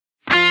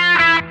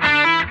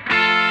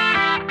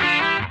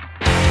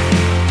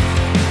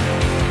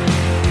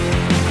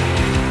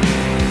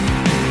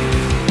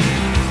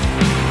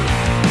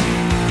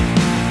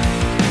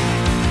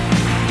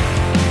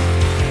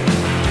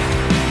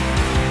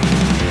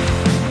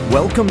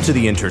Welcome to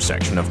the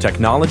intersection of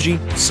technology,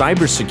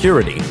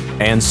 cybersecurity,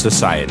 and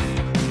society.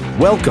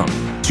 Welcome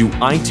to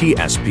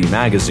ITSP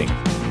Magazine.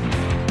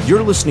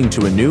 You're listening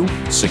to a new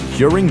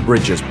Securing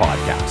Bridges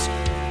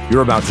podcast.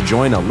 You're about to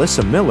join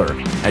Alyssa Miller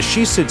as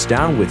she sits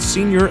down with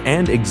senior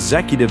and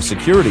executive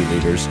security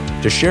leaders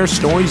to share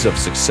stories of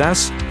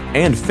success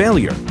and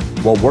failure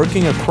while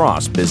working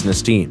across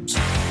business teams.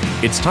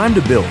 It's time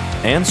to build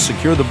and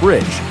secure the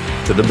bridge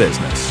to the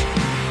business.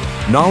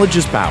 Knowledge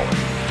is power,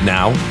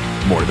 now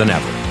more than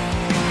ever.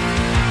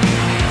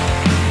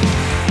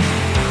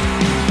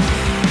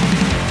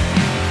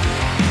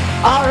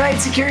 All right,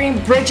 Securing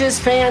Bridges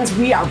fans,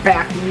 we are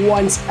back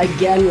once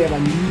again. We have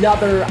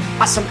another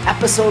awesome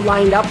episode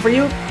lined up for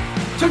you.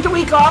 Took the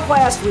week off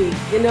last week.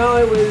 You know,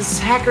 it was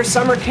Hacker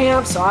Summer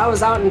Camp, so I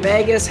was out in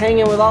Vegas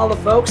hanging with all the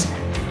folks.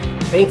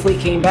 Thankfully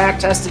came back,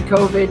 tested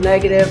COVID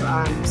negative.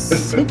 I'm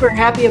super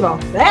happy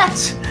about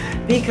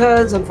that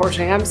because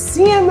unfortunately I'm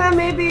seeing that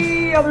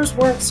maybe others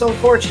weren't so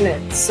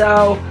fortunate.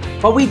 So,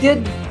 but we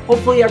did,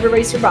 hopefully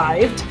everybody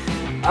survived.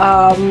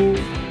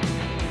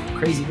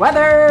 Crazy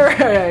weather,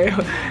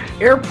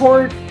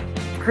 airport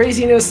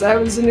craziness. That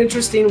was an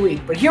interesting week.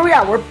 But here we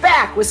are. We're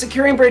back with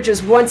Securing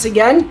Bridges once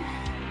again.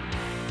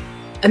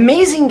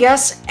 Amazing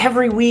guests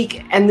every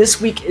week, and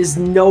this week is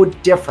no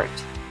different.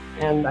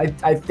 And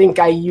I think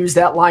I use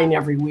that line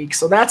every week,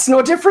 so that's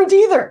no different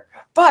either.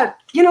 But,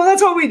 you know,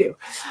 that's what we do.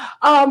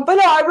 But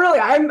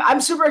no, I'm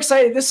super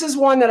excited. This is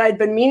one that I'd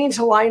been meaning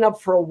to line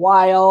up for a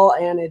while,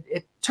 and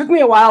it took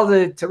me a while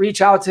to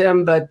reach out to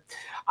him, but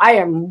I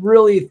am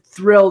really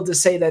thrilled to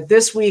say that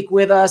this week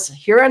with us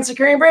here on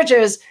Securing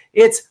Bridges,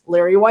 it's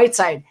Larry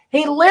Whiteside.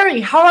 Hey,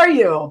 Larry, how are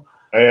you?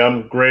 Hey,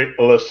 I'm great,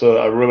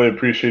 Alyssa. I really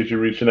appreciate you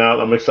reaching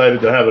out. I'm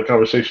excited to have a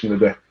conversation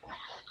today.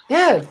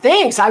 Yeah,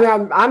 thanks.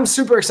 I'm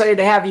super excited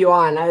to have you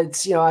on.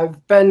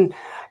 I've been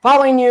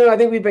following you. I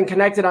think we've been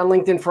connected on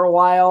LinkedIn for a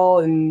while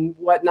and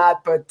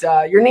whatnot, but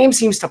your name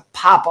seems to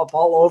pop up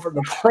all over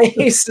the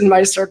place in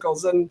my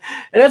circles, and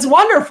it's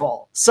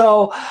wonderful.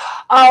 So,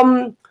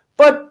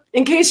 but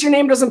in case your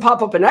name doesn't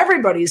pop up in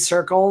everybody's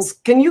circles,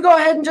 can you go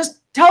ahead and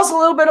just tell us a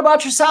little bit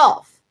about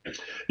yourself?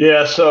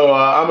 Yeah, so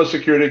I'm a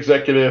security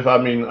executive.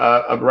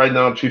 Right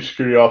now I'm chief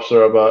security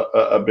officer of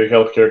a big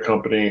healthcare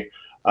company,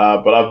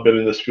 but I've been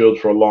in this field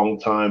for a long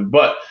time.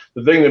 But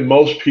the thing that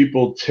most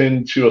people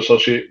tend to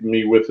associate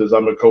me with is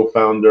I'm a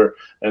co-founder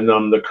and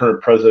I'm the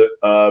current president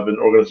of an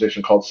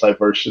organization called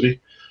Cyversity,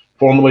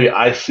 formerly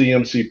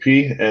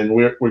ICMCP, and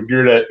we're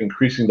geared at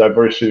increasing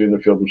diversity in the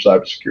field of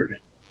cybersecurity.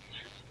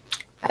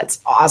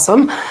 That's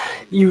awesome.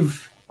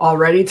 You've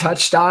already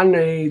touched on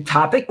a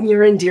topic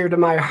near and dear to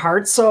my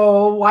heart.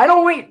 So why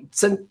don't we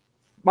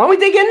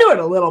dig into it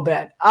a little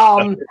bit?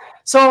 Tell me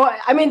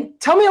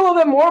a little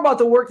bit more about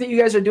the work that you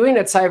guys are doing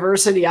at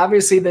Cyversity.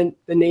 Obviously, the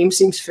name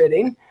seems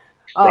fitting.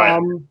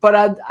 Right.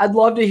 But I'd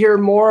love to hear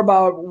more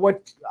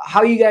about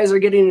how you guys are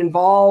getting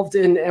involved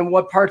and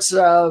what parts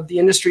of the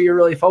industry you're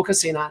really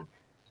focusing on.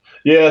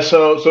 Yeah,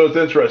 so it's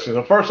interesting.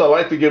 So first, I'd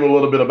like to give a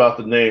little bit about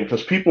the name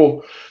because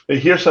people, they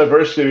hear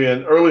Cyversity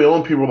and early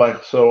on people are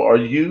like, so are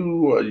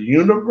you a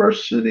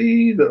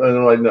university? And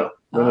they're like, no.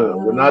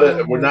 We're not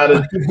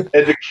an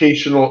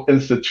educational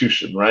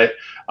institution, right?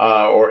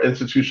 Or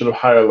institution of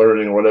higher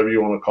learning or whatever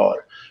you want to call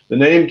it. The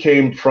name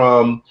came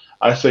from,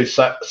 I say,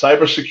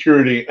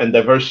 cybersecurity and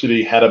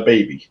diversity had a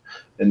baby,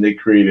 and they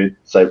created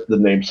the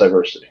name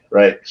Cyversity,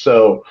 right?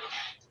 So,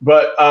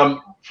 but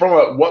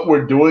from what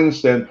we're doing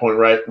standpoint,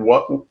 right,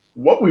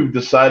 what we've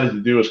decided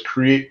to do is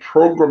create a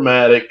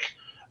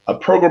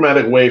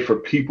programmatic way for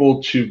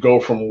people to go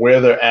from where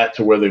they're at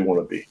to where they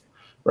want to be,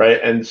 right?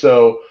 And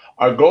so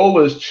our goal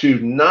is to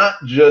not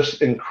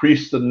just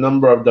increase the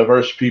number of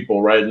diverse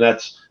people, right? And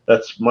that's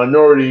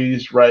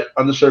minorities, right?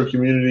 Underserved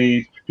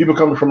communities, people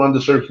coming from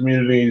underserved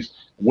communities,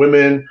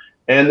 women,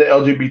 and the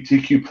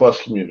LGBTQ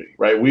plus community,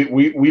 right?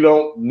 We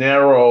don't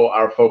narrow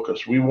our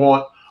focus. We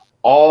want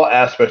all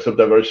aspects of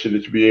diversity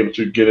to be able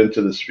to get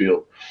into this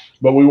field.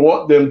 But we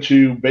want them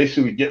to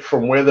basically get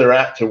from where they're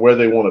at to where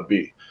they want to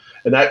be.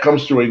 And that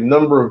comes through a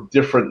number of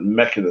different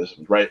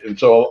mechanisms, right? And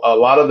so a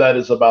lot of that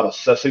is about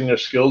assessing their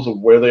skills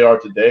of where they are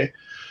today.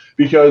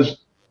 Because,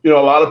 you know,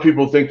 a lot of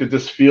people think that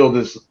this field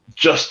is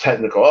just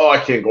technical. Oh, I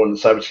can't go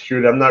into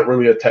cybersecurity. I'm not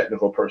really a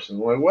technical person.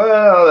 I'm like,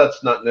 well,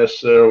 that's not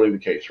necessarily the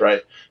case,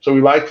 right? So we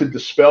like to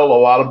dispel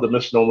a lot of the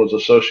misnomers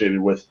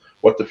associated with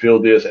what the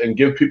field is and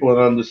give people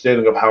an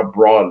understanding of how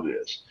broad it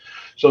is.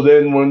 So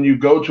then when you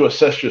go to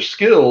assess your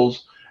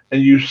skills,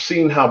 and you've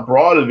seen how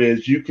broad it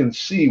is, you can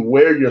see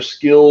where your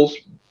skills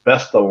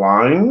best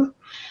align.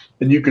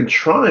 And you can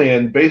try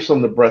and, based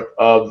on the breadth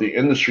of the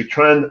industry,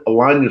 try and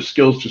align your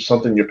skills to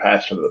something you're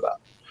passionate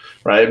about,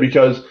 right?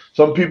 Because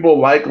some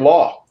people like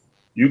law.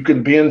 You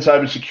can be in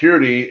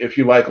cybersecurity if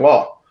you like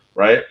law,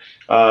 right?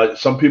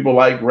 Some people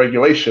like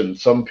regulation.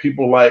 Some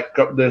people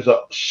there's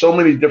so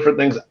many different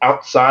things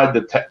outside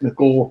the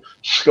technical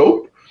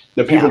scope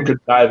that people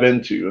could dive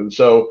into. And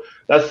so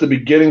that's the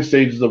beginning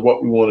stages of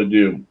what we want to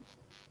do.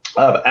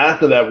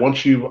 After that,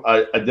 once you've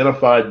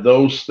identified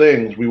those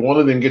things, we want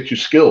to then get you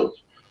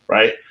skills,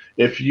 right?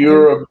 If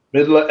you're a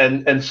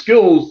and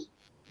skills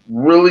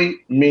really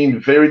mean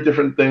very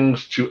different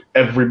things to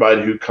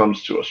everybody who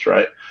comes to us,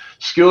 right?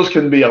 Skills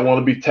can be, I want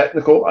to be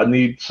technical. I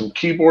need some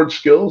keyboard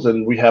skills,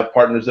 and we have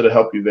partners that'll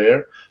help you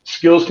there.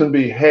 Skills can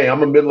be, hey,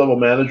 I'm a mid-level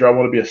manager. I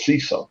want to be a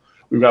CISO.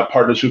 We've got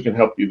partners who can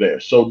help you there.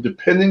 So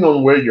depending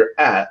on where you're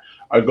at,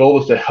 our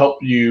goal is to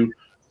help you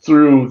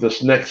through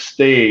this next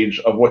stage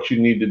of what you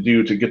need to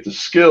do to get the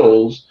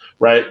skills,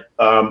 right,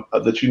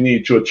 that you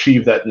need to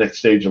achieve that next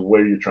stage of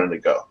where you're trying to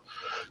go.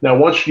 Now,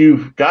 once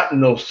you've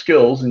gotten those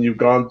skills and you've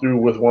gone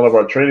through with one of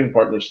our training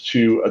partners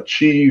to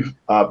achieve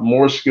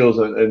more skills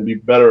and be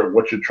better at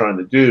what you're trying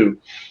to do,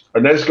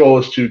 our next goal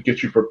is to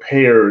get you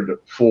prepared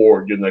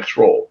for your next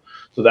role.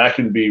 So that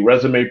can be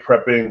resume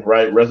prepping,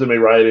 right? Resume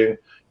writing,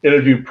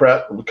 interview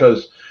prep,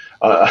 because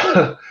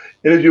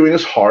interviewing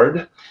is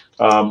hard.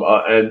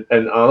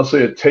 And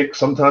honestly,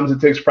 sometimes it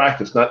takes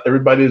practice. Not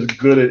everybody is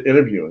good at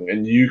interviewing,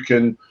 and you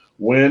can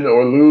win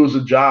or lose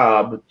a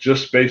job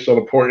just based on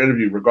a poor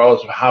interview,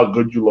 regardless of how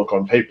good you look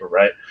on paper,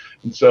 right?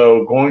 And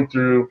so going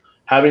through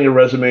having your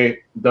resume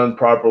done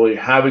properly,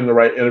 having the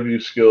right interview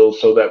skills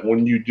so that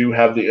when you do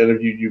have the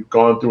interview, you've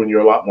gone through and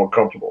you're a lot more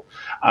comfortable.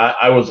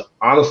 I was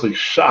honestly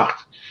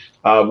shocked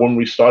when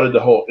we started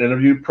the whole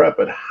interview prep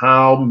at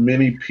how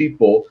many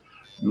people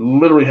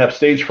literally have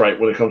stage fright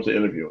when it comes to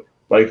interviewing.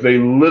 Like, they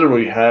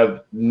literally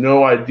have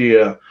no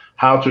idea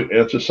how to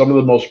answer some of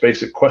the most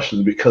basic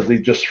questions because they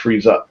just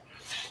freeze up.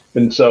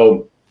 And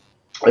so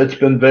it's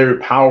been very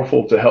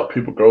powerful to help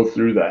people go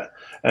through that.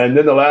 And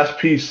then the last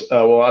piece,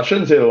 well, I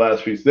shouldn't say the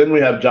last piece. Then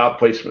we have job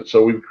placement.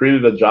 So we've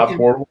created a job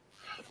portal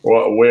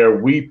where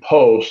we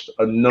post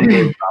a number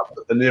of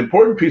jobs. And the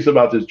important piece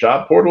about this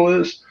job portal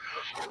is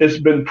it's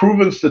been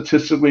proven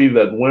statistically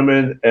that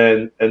women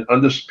and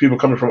people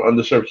coming from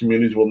underserved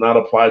communities will not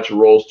apply to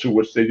roles to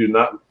which they do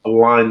not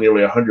align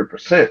nearly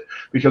 100%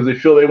 because they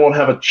feel they won't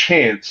have a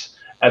chance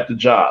at the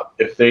job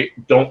if they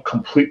don't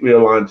completely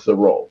align to the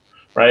role.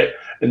 Right.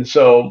 And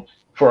so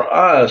for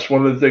us,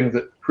 one of the things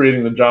that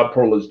creating the job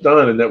portal has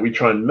done and that we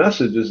try and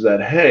message is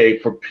that, hey,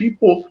 for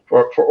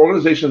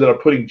organizations that are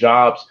putting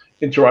jobs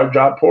into our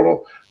job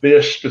portal, they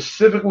are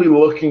specifically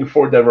looking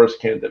for diverse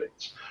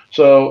candidates.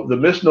 So the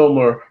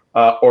misnomer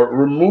or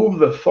remove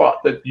the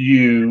thought that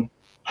you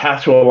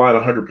have to align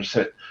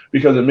 100%,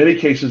 because in many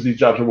cases, these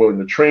jobs are willing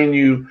to train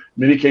you. In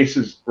many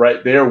cases,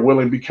 right, they are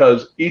willing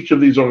because each of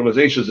these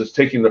organizations is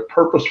taking the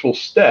purposeful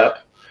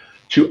step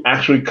to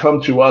actually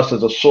come to us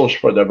as a source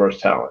for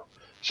diverse talent.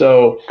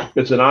 So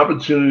it's an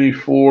opportunity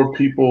for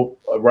people,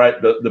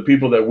 right, the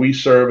people that we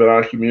serve in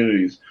our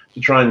communities to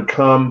try and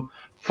come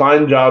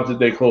find jobs that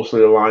they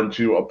closely align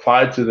to,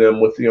 apply to them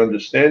with the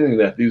understanding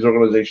that these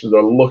organizations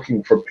are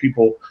looking for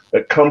people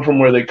that come from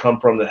where they come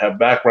from, that have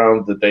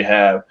backgrounds that they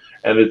have,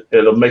 and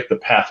it'll make the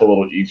path a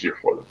little easier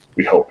for them,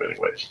 we hope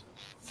anyways.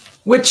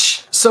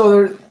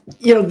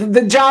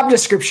 The job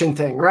description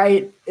thing,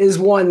 right, is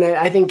one that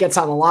I think gets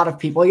on a lot of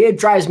people. It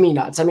drives me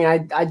nuts. I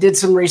mean, I did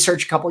some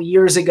research a couple of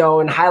years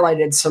ago and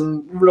highlighted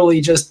some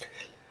really just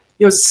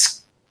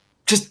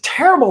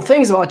terrible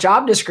things about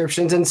job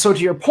descriptions. And so to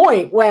your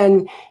point,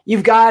 when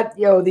you've got,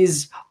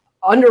 these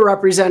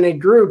underrepresented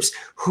groups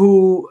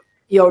who,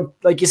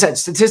 like you said,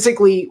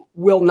 statistically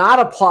will not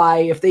apply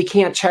if they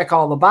can't check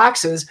all the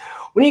boxes.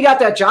 When you got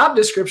that job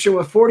description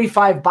with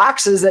 45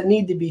 boxes that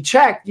need to be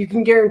checked, you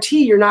can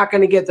guarantee you're not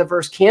going to get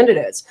diverse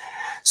candidates.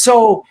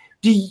 So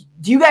do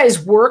you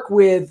guys work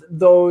with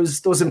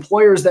those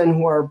employers then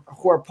who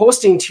are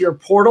posting to your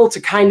portal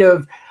to kind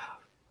of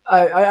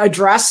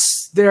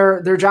address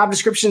their job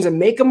descriptions and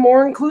make them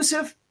more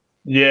inclusive?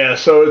 Yeah,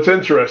 so it's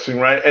interesting,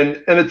 right?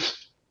 And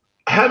it's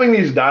having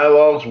these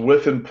dialogues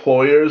with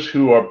employers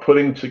who are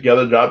putting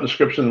together job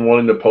descriptions and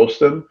wanting to post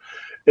them.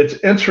 It's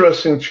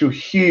interesting to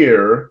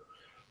hear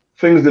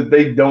things that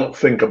they don't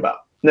think about.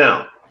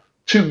 Now,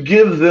 to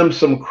give them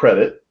some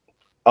credit,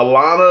 a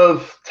lot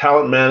of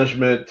talent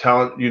management,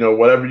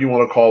 whatever you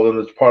want to call them,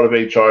 as part of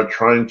HR,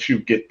 trying to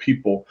get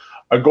people,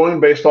 are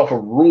going based off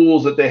of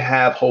rules that they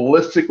have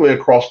holistically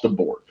across the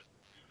board,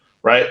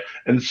 right?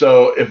 And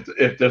so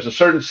if there's a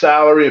certain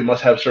salary, it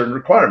must have certain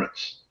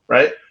requirements,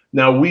 right?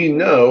 Now, we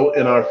know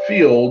in our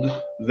field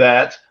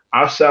that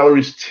our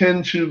salaries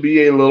tend to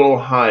be a little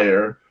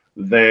higher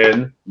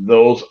than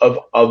those of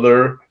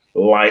other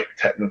like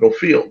technical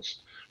fields,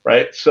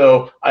 right?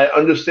 So I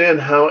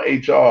understand how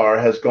HR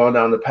has gone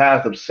down the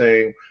path of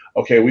saying,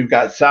 okay, we've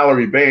got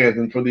salary bands,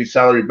 and for these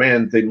salary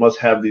bands, they must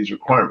have these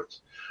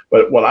requirements.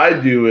 But what I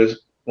do is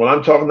when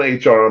I'm talking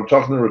to HR, I'm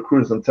talking to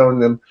recruiters, I'm telling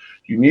them,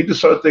 you need to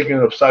start thinking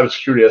of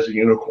cybersecurity as a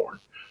unicorn.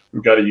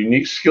 We've got a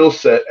unique skill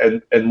set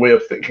and way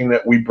of thinking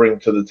that we bring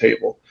to the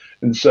table.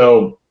 And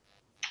so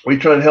we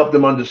try and help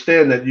them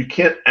understand that you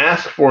can't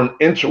ask for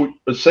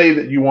say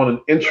that you want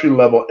an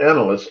entry-level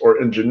analyst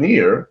or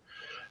engineer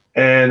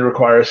and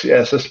require a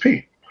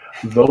CSSP.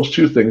 Those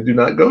two things do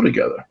not go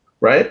together,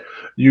 right?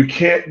 You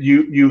can't,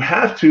 you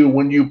have to,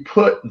 when you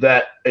put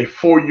that a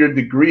 4-year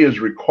degree is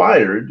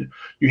required,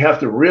 you have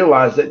to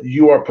realize that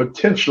you are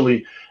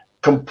potentially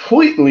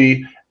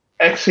completely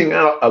Xing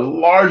out a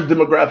large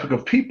demographic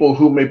of people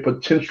who may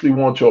potentially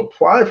want to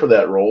apply for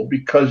that role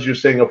because you're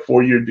saying a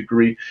 4-year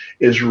degree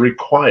is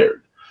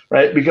required,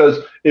 right? Because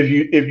if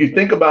you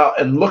think about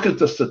and look at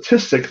the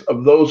statistics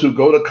of those who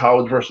go to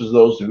college versus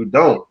those who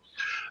don't,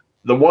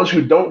 the ones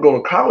who don't go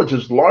to college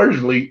is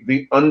largely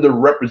the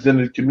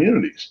underrepresented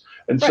communities.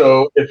 And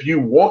so if you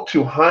want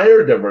to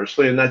hire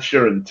diversely, and that's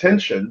your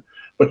intention,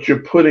 but you're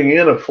putting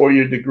in a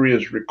 4-year degree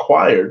as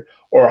required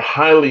or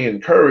highly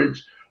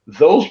encouraged,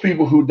 those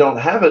people who don't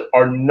have it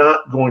are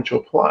not going to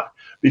apply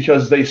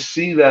because they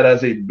see that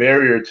as a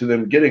barrier to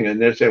them getting it.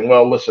 And they're saying,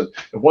 well, listen,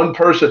 if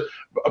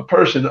a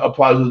person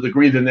applies with a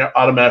degree, then they're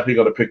automatically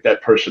going to pick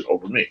that person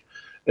over me.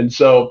 And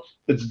so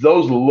it's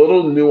those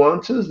little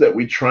nuances that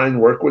we try and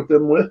work with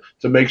them with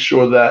to make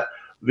sure that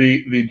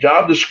the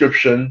job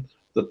description,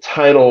 the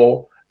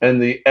title,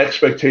 and the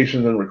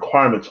expectations and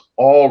requirements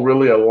all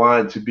really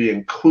align to be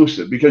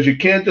inclusive, because you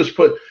can't just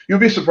you'll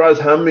be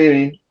surprised how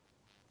many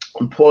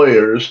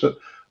employers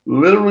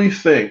literally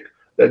think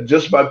that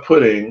just by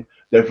putting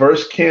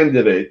diverse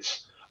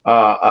candidates,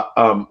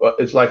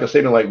 it's like a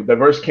statement like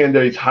diverse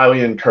candidates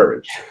highly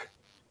encouraged.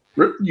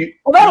 Well,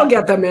 that'll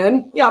get them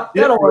in. Yeah,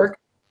 that'll work.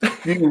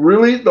 You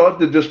really thought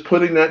that just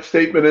putting that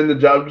statement in the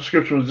job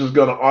description was just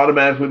going to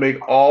automatically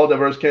make all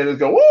diverse candidates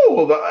go,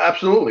 oh, well,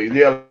 absolutely.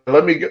 Yeah,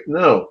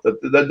 no,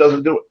 that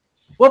doesn't do it.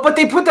 Well, but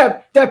they put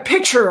that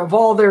picture of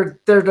all their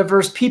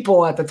diverse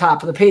people at the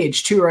top of the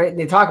page too, right? And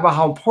they talk about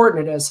how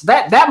important it is. So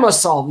that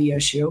must solve the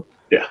issue.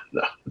 Yeah,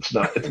 no, it's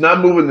not. It's not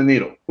moving the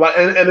needle.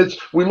 And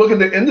we look at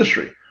the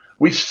industry.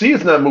 We see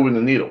it's not moving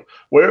the needle.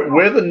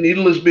 Where the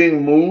needle is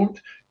being moved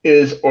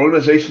is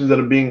organizations that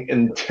are being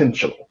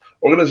intentional.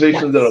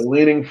 Organizations that are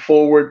leaning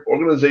forward,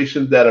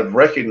 organizations that have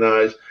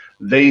recognized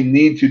they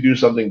need to do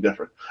something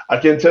different. I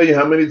can't tell you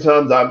how many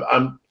times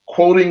I'm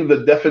quoting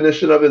the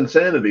definition of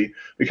insanity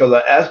because I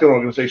ask an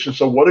organization,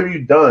 so what have you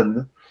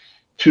done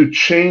to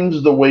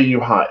change the way you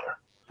hire?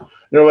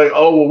 They're like,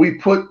 oh, well, we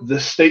put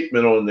this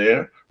statement on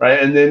there, right?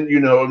 And then,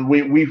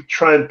 we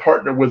try and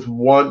partner with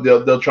one,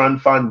 they'll try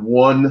and find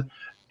one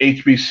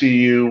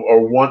HBCU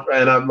or one,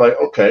 and I'm like,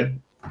 okay,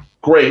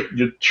 great,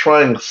 you're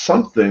trying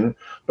something,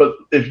 but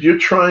if you're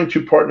trying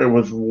to partner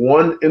with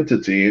one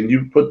entity and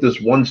you put this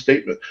one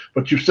statement,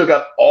 but you've still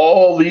got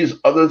all these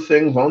other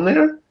things on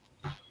there,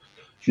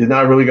 you're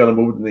not really going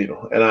to move the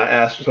needle. And I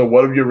asked, so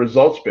what have your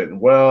results been?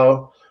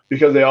 Well,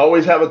 because they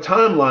always have a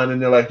timeline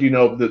and they're like,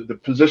 the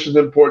position's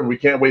important, we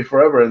can't wait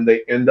forever, and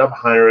they end up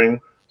hiring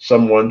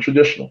someone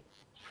traditional.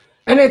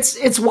 And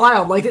it's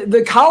wild. Like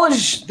the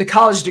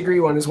college degree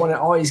one is one that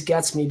always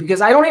gets me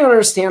because I don't even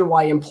understand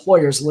why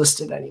employers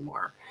list it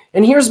anymore.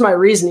 And here's my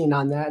reasoning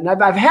on that. And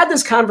I've had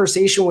this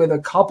conversation with a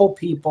couple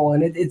people,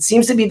 and it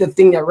seems to be the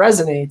thing that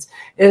resonates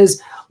is,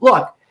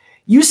 look,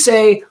 you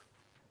say,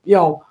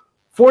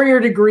 4-year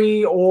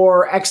degree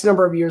or X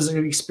number of years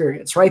of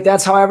experience, right?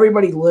 That's how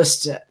everybody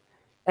lists it.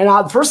 And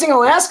the first thing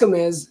I'll ask them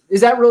is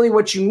that really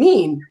what you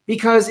mean?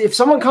 Because if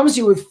someone comes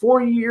to you with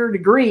 4-year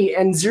degree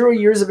and 0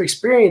 years of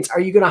experience, are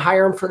you going to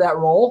hire them for that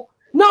role?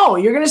 No,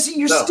 you're going to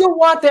see, still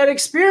want that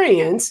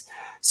experience.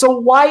 So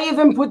why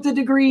even put the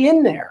degree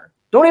in there?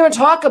 Don't even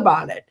talk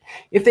about it.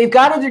 If they've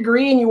got a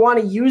degree and you want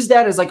to use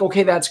that as like,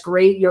 okay, that's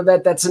great.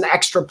 That's an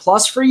extra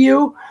plus for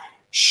you.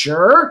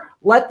 Sure.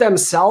 Let them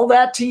sell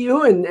that to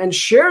you and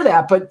share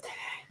that. But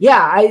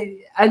yeah,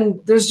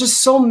 and there's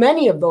just so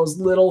many of those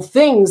little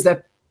things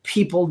that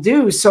people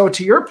do. So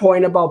to your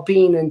point about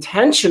being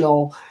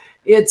intentional,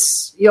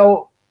 it's,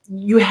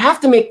 you have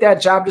to make that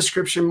job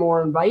description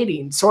more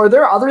inviting. So are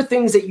there other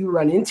things that you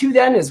run into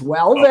then as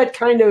well that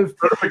kind of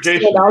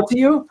stand out to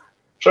you?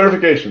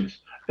 Certifications.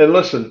 And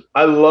listen,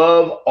 I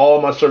love all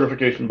my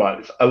certification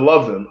bodies. I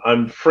love them.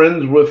 I'm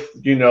friends with,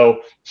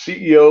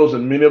 CEOs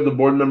and many of the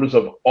board members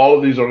of all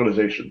of these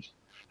organizations.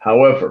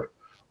 However,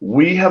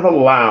 we have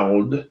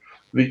allowed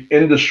the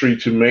industry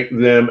to make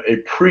them a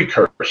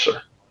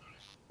precursor,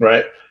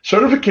 right?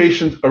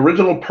 Certification's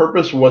original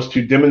purpose was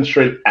to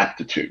demonstrate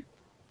aptitude.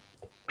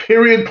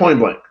 Period, point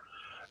blank.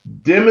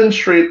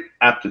 Demonstrate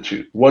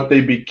aptitude. What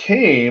they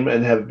became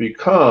and have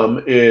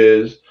become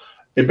is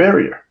a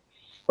barrier,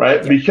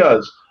 right? Yeah.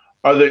 Because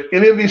are there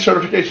any of these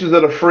certifications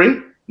that are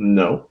free?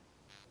 No.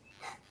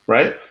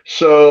 Right?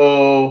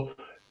 So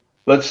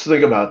let's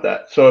think about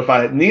that. So if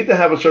I need to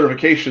have a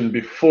certification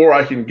before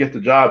I can get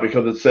the job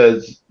because it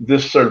says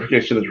this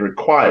certification is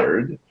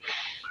required,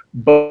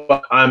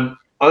 but I'm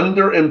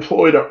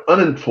underemployed or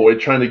unemployed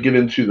trying to get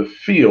into the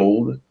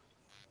field,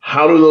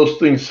 how do those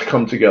things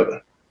come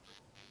together?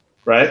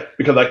 Right?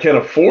 Because I can't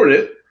afford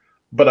it,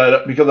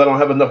 because I don't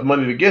have enough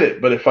money to get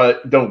it. But if I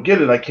don't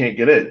get it, I can't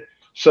get in.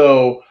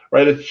 So,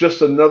 right, it's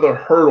just another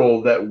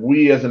hurdle that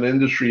we as an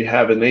industry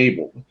have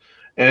enabled.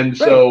 And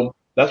so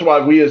that's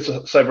why we as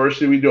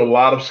Cyversity, we do a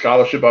lot of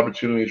scholarship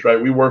opportunities, right?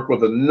 We work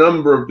with a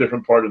number of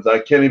different partners. I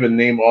can't even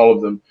name all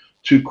of them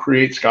to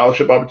create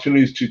scholarship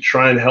opportunities to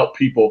try and help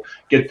people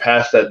get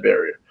past that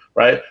barrier,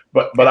 right?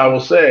 But I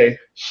will say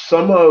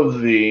some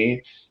of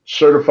the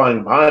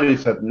certifying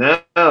bodies have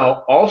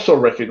now also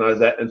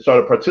recognized that and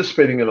started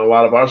participating in a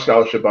lot of our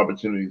scholarship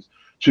opportunities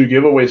to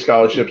give away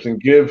scholarships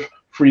and give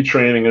free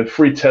training and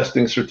free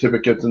testing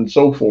certificates and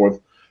so forth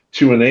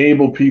to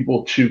enable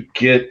people to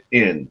get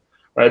in,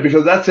 right?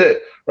 Because that's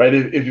it, right?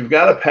 If you've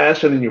got a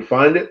passion and you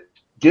find it,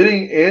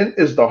 getting in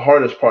is the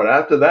hardest part.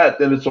 After that,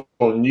 then it's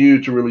on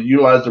you to really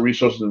utilize the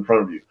resources in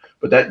front of you.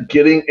 But that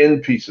getting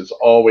in piece is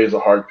always a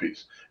hard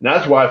piece. And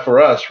that's why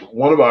for us,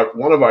 one of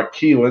our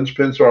key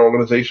linchpins to our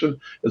organization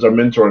is our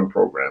mentoring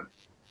program.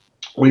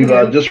 We've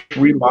just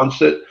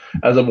relaunched it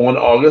as of 1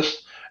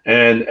 August,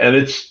 and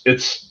it's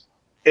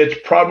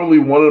probably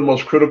one of the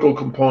most critical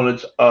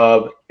components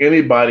of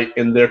anybody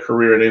in their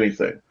career in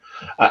anything.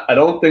 I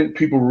don't think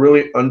people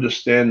really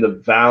understand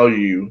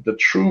the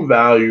true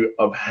value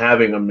of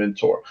having a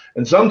mentor.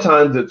 And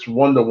sometimes it's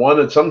one-to-one,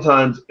 and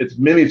sometimes it's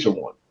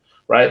many-to-one,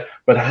 right?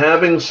 But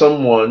having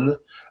someone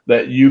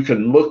that you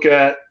can look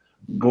at,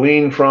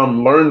 glean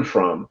from, learn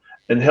from,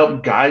 and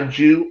help guide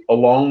you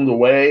along the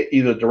way,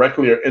 either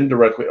directly or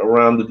indirectly,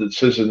 around the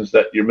decisions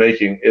that you're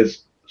making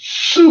is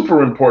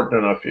super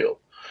important in our field,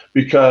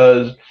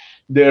 because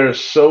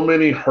there's so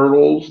many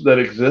hurdles that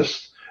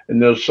exist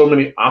and there's so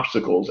many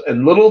obstacles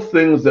and little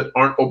things that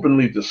aren't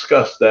openly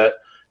discussed that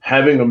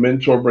having a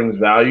mentor brings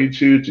value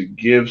to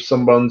give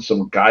someone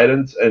some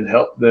guidance and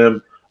help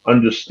them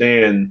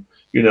understand,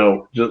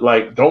 just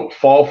like, don't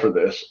fall for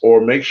this,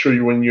 or make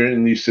sure when you're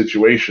in these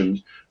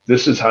situations,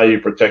 this is how you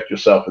protect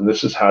yourself and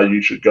this is how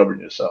you should govern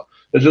yourself.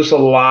 There's just a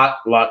lot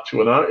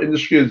to it. Our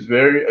industry is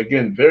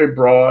very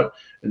broad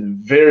and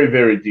very,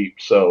 very deep.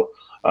 So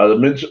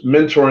the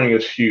mentoring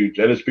is huge,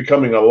 and it's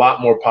becoming a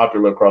lot more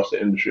popular across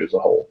the industry as a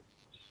whole.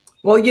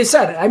 Well, you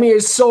said it. I mean,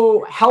 it's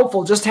so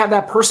helpful just to have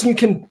that person you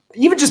can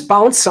even just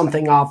bounce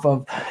something off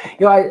of.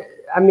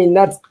 I mean,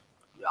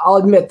 I'll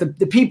admit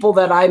the people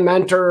that I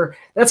mentor,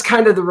 that's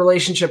kind of the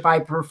relationship I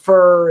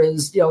prefer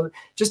is,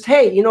 just,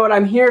 hey, you know what,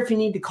 I'm here if you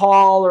need to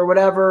call or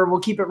whatever.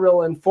 We'll keep it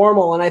real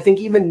informal. And I think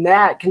even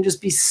that can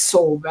just be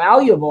so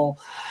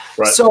valuable.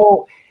 Right.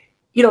 So,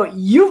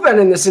 you've been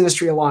in this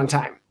industry a long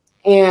time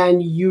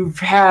and you've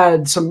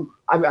had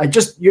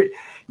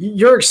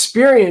your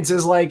experience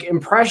is like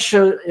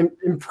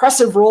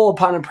impressive role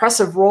upon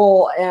impressive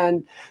role.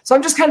 And so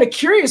I'm just kind of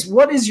curious,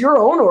 what is your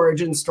own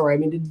origin story? I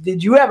mean,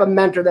 did you have a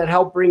mentor that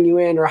helped bring you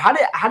in, or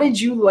how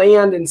did you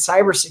land in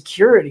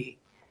cybersecurity?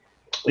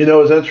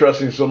 It's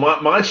interesting. So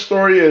my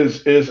story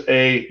is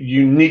a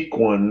unique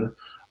one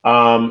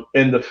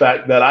in the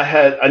fact that I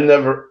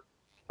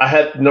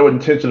had no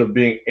intention of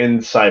being in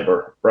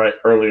cyber right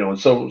early on.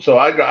 So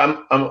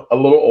I'm a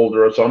little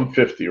older, so I'm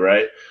 50,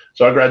 right?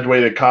 So I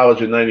graduated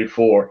college in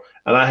 '94,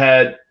 and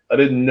I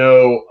didn't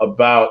know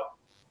about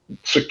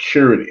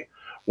security.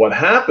 What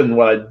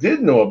I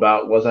did know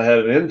about was I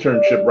had an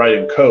internship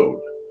writing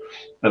code,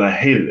 and I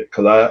hated it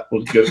because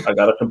I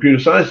got a computer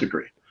science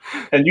degree.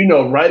 And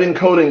writing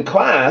code in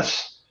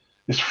class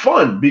is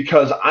fun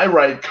because I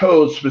write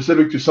code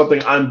specific to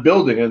something I'm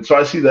building, and so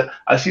I see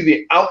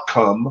the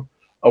outcome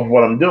of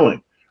what I'm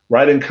doing.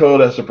 Writing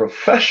code as a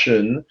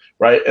profession,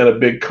 right, in a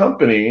big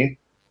company,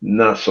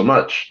 not so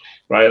much.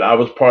 Right, I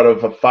was part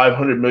of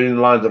 500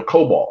 million lines of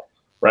COBOL,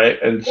 right?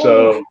 And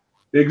so,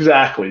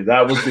 exactly,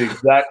 that was the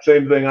exact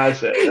same thing I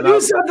said. And you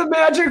said the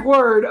magic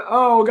word.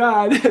 Oh,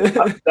 God.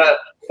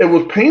 It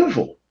was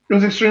painful. It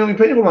was extremely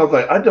painful. I was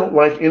like, I don't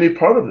like any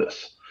part of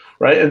this,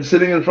 right? And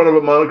sitting in front of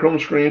a monochrome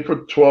screen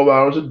for 12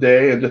 hours a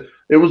day, and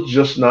it was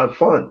just not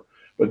fun.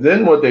 But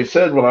then what they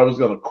said when I was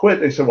going to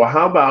quit, they said, well,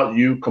 how about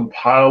you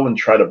compile and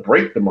try to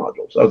break the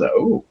modules? I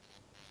was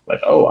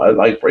like, I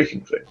like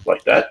breaking things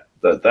like that.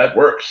 That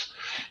works.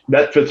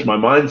 That fits my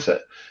mindset.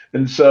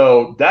 And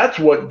so that's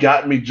what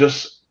got me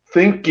just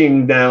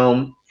thinking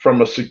down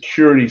from a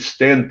security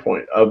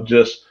standpoint of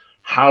just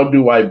how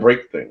do I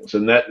break things?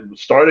 And that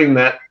starting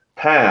that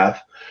path,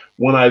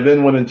 when I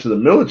then went into the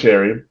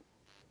military,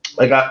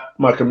 I got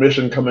my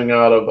commission coming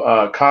out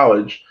of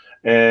college,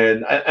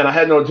 and I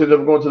had no intention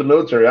of going to the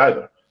military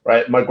either,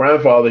 right? My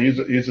grandfather, he's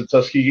a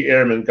Tuskegee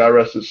Airman, God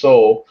rest his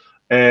soul,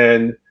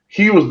 and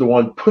he was the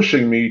one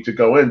pushing me to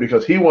go in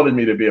because he wanted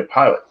me to be a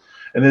pilot.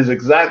 And his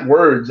exact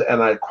words,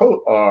 and I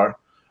quote, are,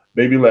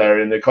 Baby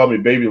Larry, and they call me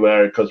Baby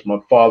Larry because my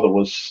father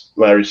was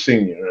Larry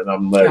Sr. and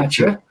I'm Larry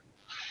Jr.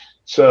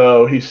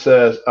 So he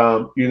says,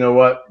 you know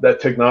what? That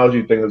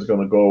technology thing is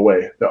going to go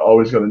away. They're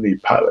always going to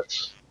need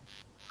pilots.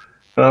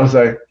 And I was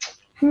like,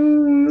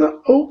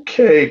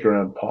 okay,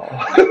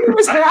 Grandpa. It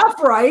was half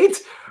right?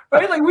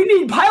 Like, we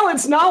need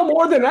pilots now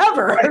more than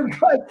ever.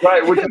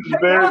 Right, which is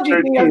very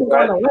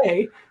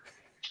true.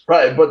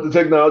 Right, but the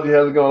technology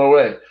hasn't gone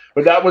away.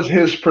 But that was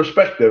his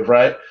perspective,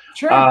 right?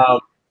 Sure.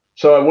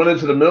 So I went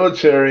into the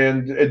military,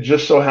 and it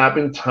just so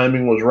happened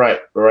timing was right?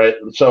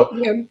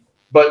 So,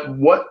 but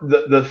what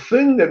the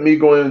thing that me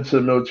going into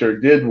the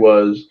military did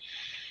was,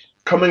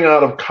 coming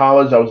out of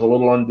college, I was a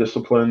little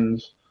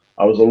undisciplined.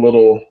 I was a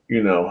little,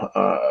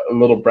 a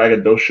little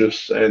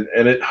braggadocious,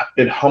 and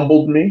it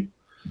humbled me.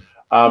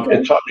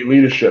 It taught me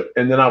leadership,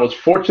 and then I was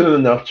fortunate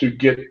enough to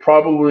get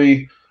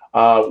probably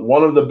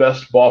one of the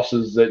best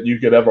bosses that you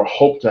could ever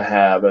hope to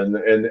have, and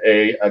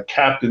a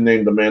captain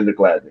named Amanda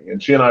Gladney.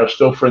 And she and I are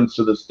still friends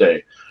to this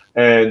day.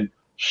 And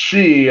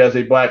she, as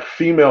a black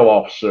female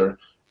officer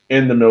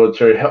in the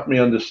military, helped me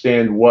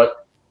understand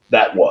what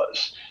that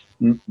was,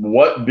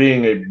 what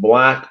being a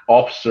black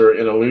officer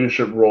in a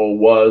leadership role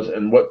was,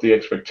 and what the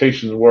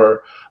expectations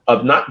were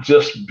of not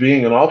just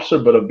being an officer,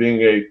 but of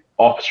being a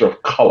officer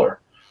of color,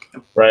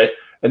 right?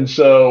 And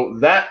so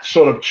that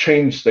sort of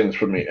changed things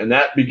for me, and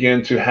that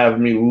began to have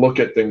me look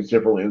at things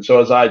differently. And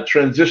so as I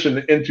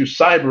transitioned into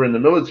cyber in the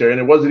military,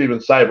 and it wasn't even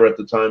cyber at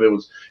the time, it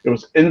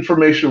was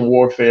information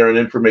warfare and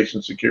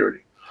information security.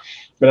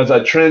 But as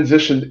I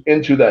transitioned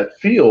into that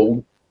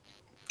field,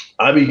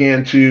 I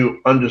began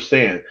to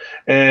understand.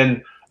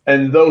 And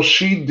though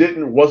she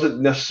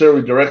wasn't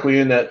necessarily directly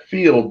in that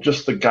field,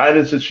 just the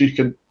guidance that she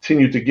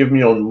continued to give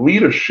me on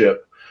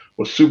leadership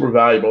was super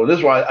valuable. And this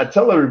is why I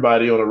tell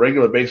everybody on a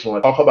regular basis when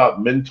I talk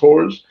about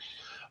mentors,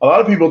 a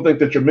lot of people think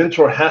that your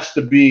mentor has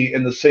to be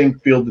in the same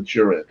field that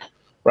you're in,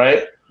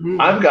 right?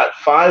 Mm-hmm. I've got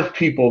 5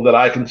 people that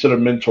I consider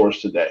mentors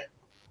today,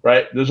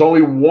 right? There's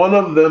only one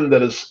of them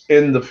that is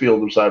in the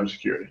field of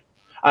cybersecurity.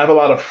 I have a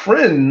lot of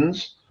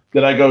friends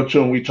that I go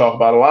to and we talk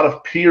about, a lot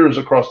of peers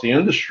across the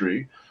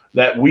industry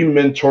that we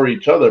mentor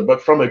each other.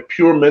 But from a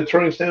pure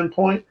mentoring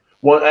standpoint,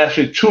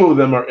 2 of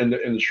them are in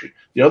the industry.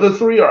 The other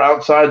 3 are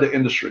outside the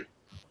industry,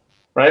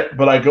 right?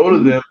 But I go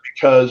to them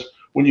because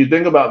when you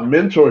think about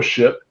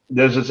mentorship,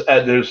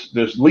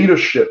 there's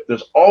leadership,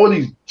 there's all of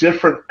these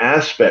different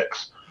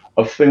aspects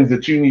of things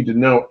that you need to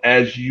know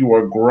as you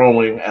are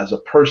growing as a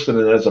person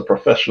and as a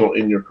professional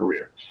in your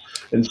career.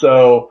 And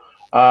so,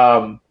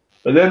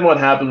 but then what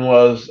happened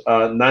was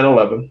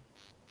 9/11.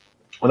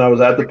 When I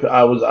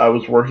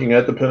was working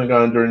at the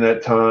Pentagon during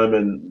that time,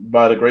 and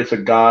by the grace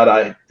of God,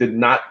 I did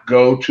not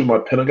go to my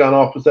Pentagon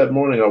office that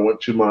morning. I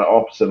went to my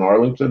office in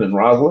Arlington and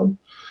Roslyn,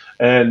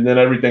 and then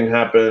everything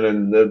happened,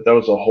 and that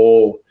was a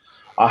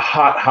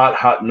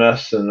hot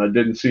mess. And I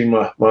didn't see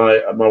my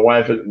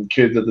wife and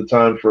kids at the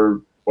time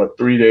for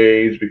 3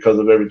 days because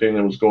of everything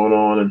that was going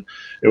on, and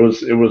it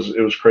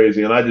was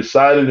crazy. And I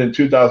decided in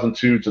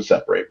 2002 to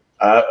separate.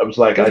 I was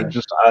like,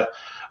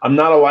 I'm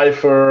not a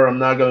lifer. I'm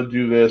not going to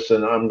do this,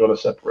 and I'm going to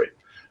separate.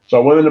 So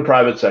I went into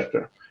private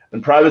sector,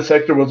 and private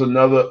sector was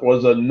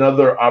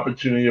another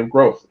opportunity of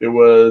growth. It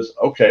was,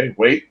 okay,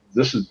 wait,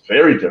 this is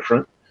very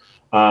different,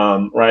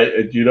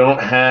 right? You don't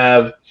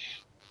have.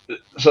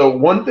 So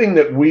one thing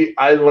that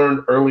I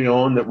learned early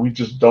on that we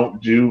just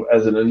don't do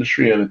as an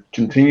industry, and it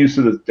continues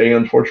to this day,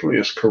 unfortunately,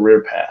 is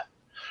career path.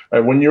 Right?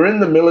 When you're in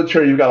the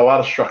military, you've got a lot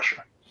of structure.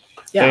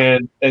 Yeah.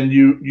 And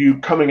you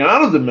coming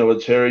out of the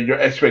military, your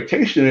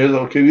expectation is,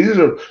 okay, these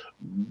are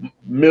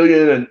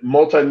million and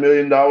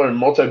multi-million dollar and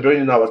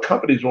multi-billion dollar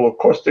companies. Well, of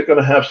course, they're going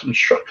to have some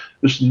structure.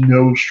 There's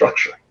no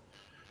structure.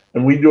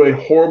 And we do a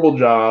horrible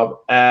job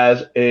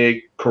as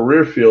a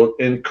career field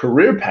in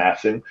career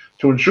pathing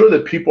to ensure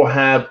that people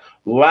have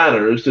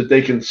ladders that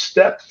they can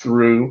step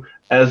through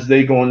as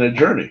they go on their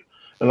journey.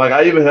 And like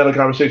I even had a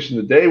conversation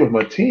today with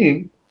my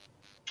team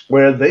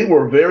where they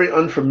were very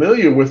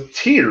unfamiliar with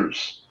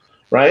tiers,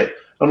 right?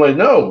 I'm like,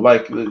 no,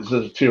 like this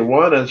is tier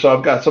 1. And so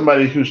I've got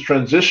somebody who's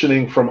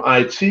transitioning from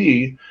IT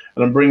and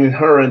I'm bringing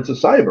her into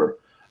cyber.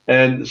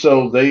 And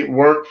so they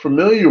weren't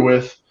familiar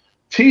with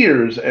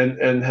tiers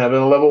and having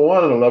a level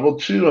 1 and a level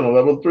 2 and a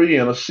level 3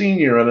 and a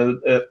senior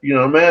and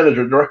a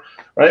manager,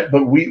 right?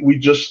 But we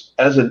just,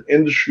 as an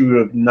industry,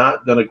 have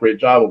not done a great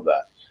job of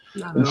that.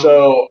 And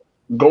so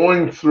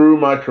going through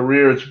my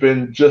career, it's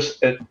been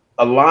just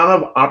a lot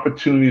of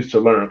opportunities to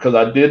learn, because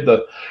I've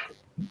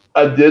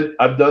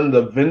done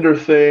the vendor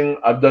thing.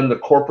 I've done the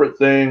corporate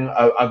thing.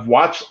 I've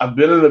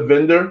been in a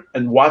vendor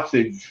and watched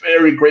a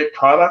very great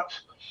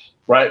product,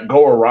 right,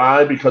 go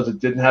awry because it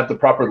didn't have the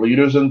proper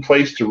leaders in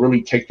place to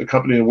really take the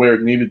company to where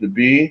it needed to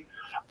be.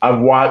 I've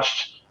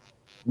watched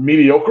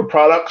mediocre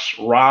products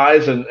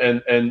rise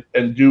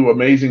and do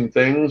amazing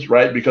things,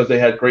 right, because they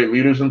had great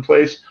leaders in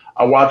place.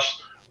 I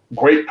watched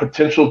great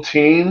potential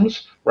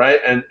teams, right,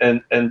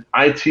 and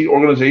IT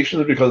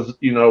organizations, because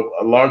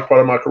a large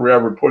part of my career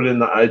I've reported in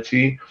the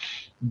IT,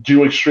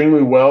 do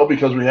extremely well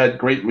because we had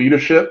great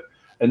leadership,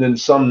 and then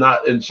some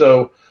not. And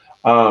so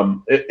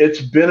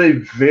it's been a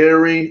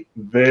very,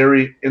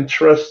 very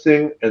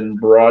interesting and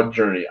broad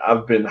journey.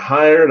 I've been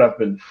hired, I've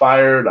been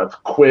fired,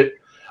 I've quit.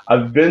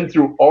 I've been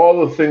through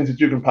all the things that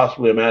you can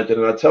possibly imagine.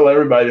 And I tell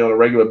everybody on a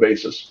regular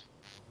basis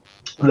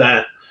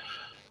that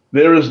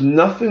there is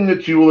nothing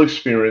that you will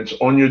experience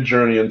on your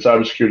journey in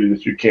cybersecurity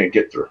that you can't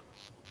get through,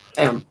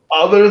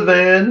 other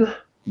than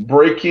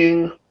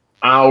breaking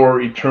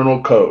our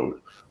eternal code,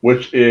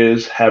 which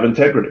is have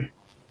integrity.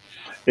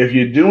 If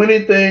you do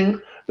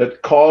anything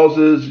that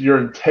causes your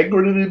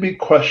integrity to be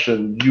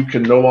questioned, you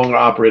can no longer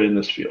operate in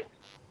this field.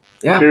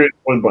 Yeah. Period,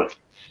 point blank.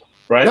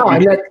 Right?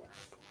 No,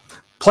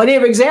 plenty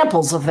of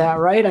examples of that,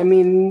 right? I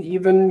mean,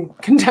 even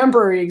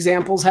contemporary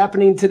examples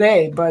happening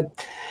today. But,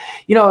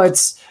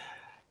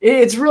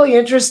 it's really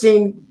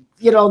interesting.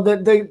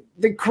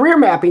 The career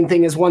mapping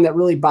thing is one that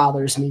really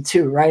bothers me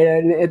too, right?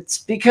 And it's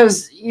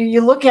because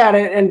you look at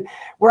it, and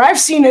where I've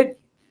seen it,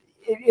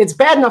 it's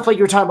bad enough, like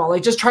you were talking about,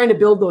 like just trying to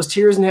build those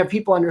tiers and have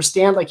people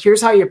understand, like,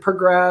 here's how you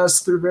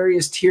progress through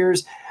various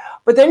tiers.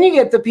 But then you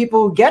get the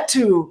people who get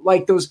to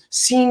like those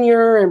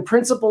senior and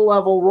principal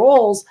level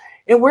roles,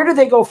 and where do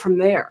they go from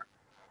there?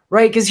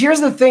 Right? Because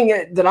here's the thing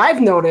that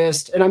I've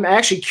noticed, and I'm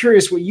actually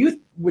curious what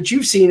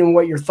you've seen and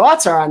what your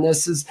thoughts are on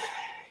this is,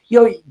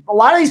 a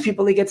lot of these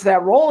people, they get to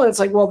that role and it's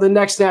like, well, the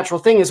next natural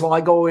thing is, well,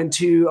 I go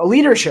into a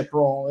leadership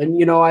role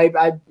and,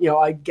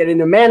 I get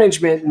into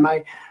management, and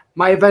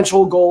my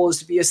eventual goal is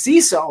to be a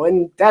CISO,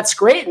 and that's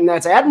great. And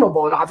that's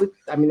admirable.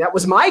 And that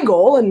was my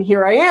goal, and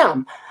here I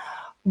am.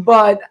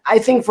 But I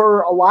think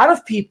for a lot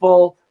of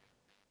people,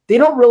 they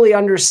don't really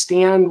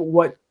understand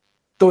what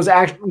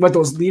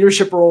those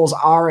leadership roles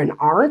are and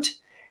aren't.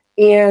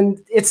 And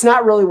it's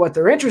not really what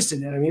they're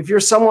interested in. I mean, if you're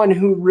someone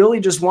who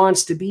really just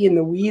wants to be in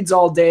the weeds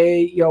all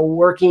day,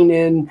 working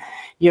in,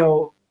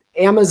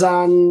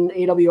 Amazon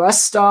AWS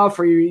stuff,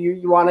 or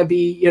you want to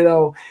be,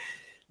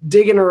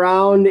 digging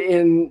around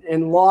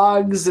in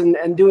logs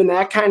and doing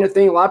that kind of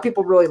thing. A lot of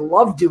people really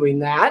love doing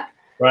that.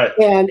 Right.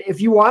 And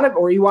if you want to,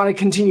 or you want to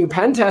continue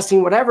pen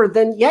testing, whatever,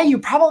 then yeah, you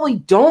probably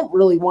don't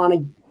really want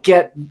to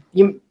get,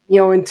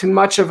 into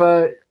much of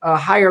a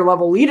higher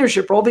level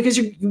leadership role, because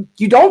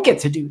you don't get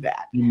to do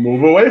that. You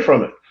move away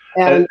from it.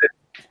 And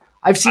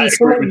I've seen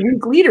so many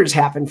weak leaders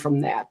happen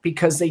from that,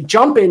 because they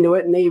jump into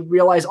it and they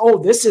realize, oh,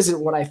 this isn't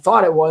what I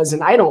thought it was,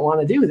 and I don't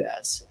want to do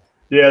this.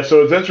 Yeah,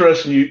 so it's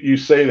interesting you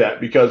say that,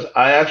 because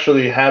I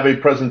actually have a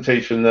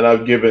presentation that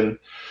I've given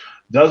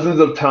dozens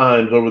of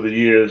times over the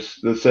years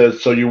that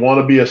says, so you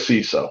want to be a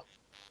CISO?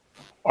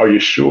 Are you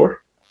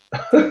sure?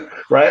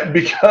 Right?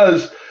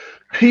 Because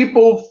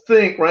people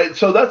think, right?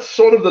 So that's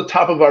sort of the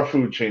top of our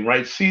food chain,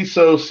 right?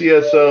 CISO,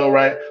 CSO,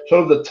 right?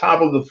 Sort of the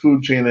top of the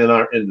food chain in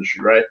our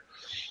industry, right?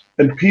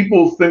 And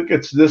people think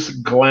it's this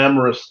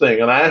glamorous thing.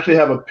 And I actually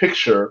have a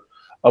picture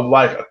of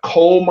like a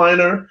coal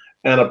miner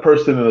and a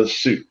person in a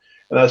suit.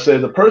 And I say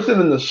the person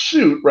in the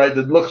suit, right,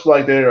 that looks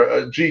like they're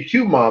a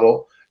GQ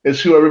model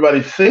is who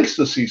everybody thinks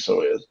the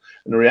CISO is.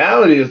 And the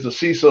reality is the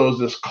CISO is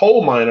this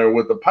coal miner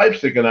with the pipe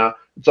sticking out.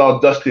 It's all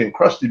dusty and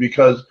crusty,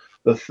 because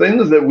the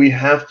things that we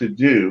have to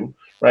do,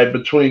 right,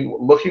 between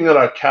looking at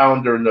our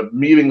calendar and the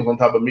meetings on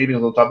top of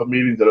meetings on top of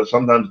meetings that are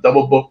sometimes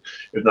double booked,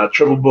 if not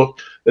triple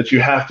booked, that you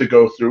have to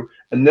go through,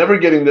 and never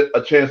getting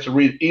a chance to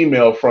read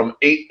email from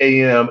 8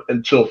 a.m.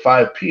 until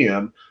 5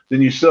 p.m.,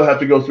 then you still have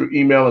to go through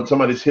email and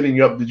somebody's hitting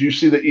you up. Did you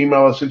see the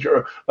email I sent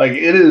you? Like,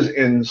 it is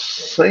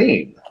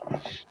insane.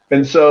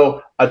 And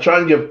so I try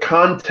and give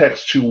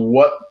context to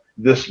what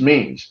this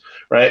means,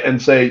 right?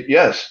 And say,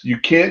 yes, you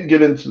can't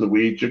get into the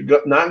weeds. You're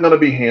not going to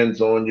be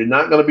hands-on. You're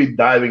not going to be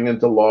diving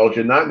into logs.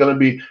 You're not going to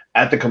be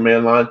at the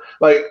command line.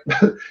 Like,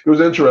 it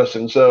was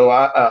interesting. So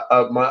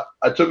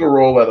I took a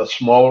role at a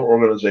smaller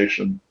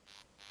organization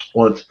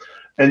once,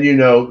 and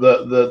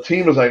the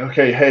team was like,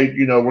 okay, hey,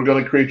 we're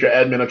going to create your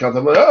admin account.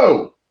 I'm like,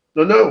 oh,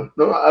 no,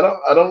 I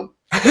don't.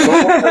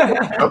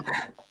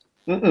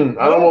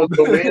 I don't want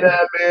domain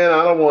admin.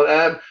 I don't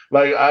want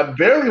like, I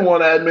barely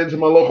want admins in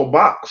my local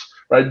box,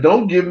 right?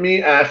 Don't give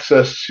me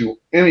access to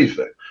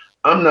anything.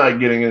 I'm not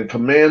getting in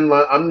command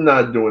line. I'm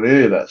not doing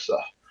any of that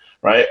stuff,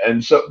 right?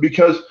 And so,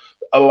 because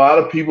a lot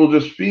of people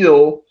just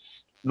feel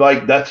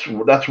like that's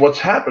what's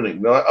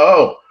happening. They're like,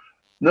 oh,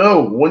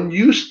 no, when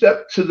you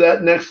step to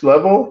that next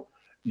level,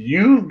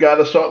 you've got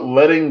to start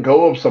letting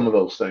go of some of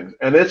those things.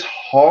 And it's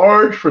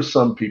hard for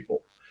some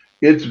people.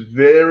 It's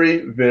very,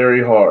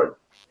 very hard.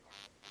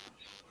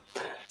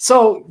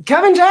 So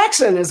Kevin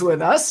Jackson is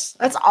with us.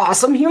 That's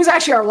awesome. He was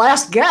actually our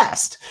last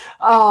guest.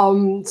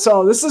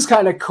 So this is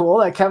kind of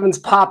cool that Kevin's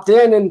popped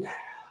in.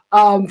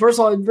 And first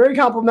of all, very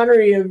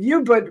complimentary of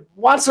you, but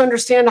wants to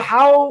understand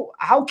how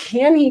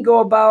can he go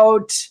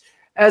about,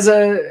 as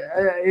a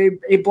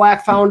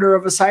Black founder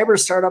of a cyber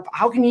startup,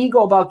 how can he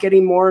go about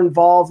getting more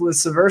involved with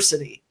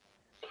Cyversity?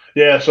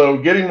 Yeah, so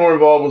getting more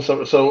involved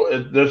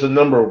with there's a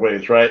number of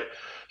ways, right?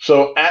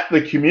 So at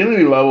the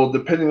community level,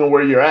 depending on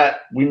where you're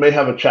at, we may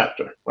have a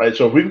chapter, right?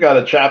 So if we've got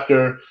a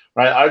chapter,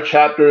 right?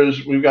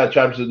 We've got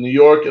chapters in New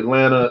York,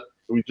 Atlanta.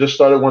 We just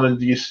started one in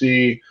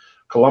DC,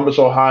 Columbus,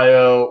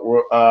 Ohio.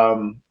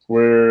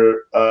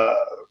 We're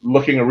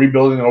looking at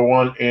rebuilding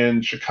one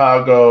in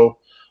Chicago.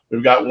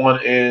 We've got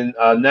one in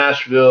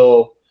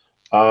Nashville,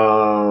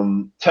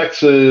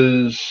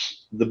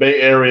 Texas, the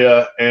Bay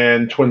Area,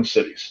 and Twin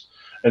Cities.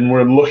 And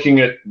we're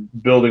looking at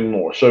building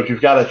more. So if you've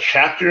got a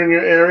chapter in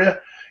your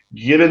area,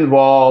 get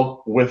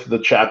involved with the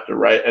chapter,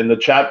 right? And the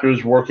chapter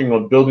is working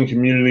on building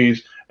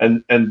communities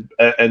and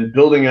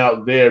building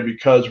out there,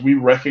 because we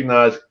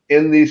recognize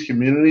in these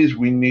communities,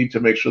 we need to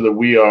make sure that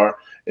we are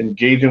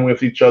engaging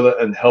with each other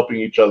and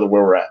helping each other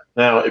where we're at.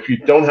 Now, if you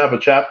don't have a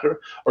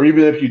chapter, or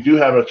even if you do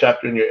have a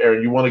chapter in your area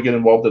and you want to get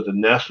involved at the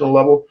national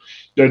level,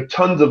 there are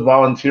tons of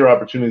volunteer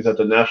opportunities at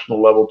the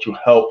national level to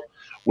help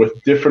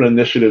with different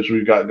initiatives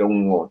we've got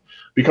going on.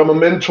 Become a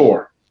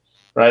mentor,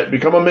 right?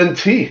 Become a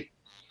mentee.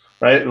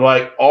 Right,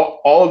 like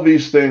all of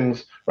these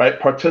things, right?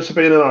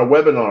 Participate in our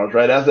webinars,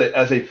 right? As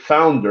a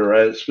founder,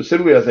 right?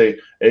 Specifically as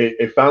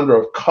a founder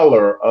of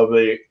color of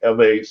a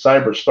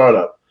cyber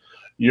startup,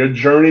 your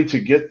journey to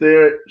get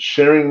there,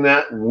 sharing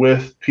that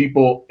with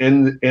people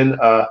in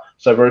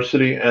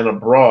diversity and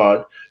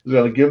abroad is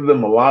going to give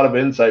them a lot of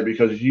insight,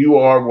 because you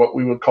are what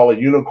we would call a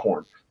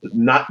unicorn. There's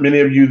not many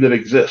of you that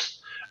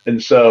exist.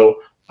 And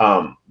so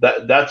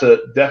that's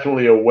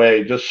definitely a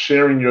way, just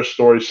sharing your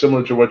story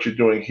similar to what you're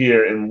doing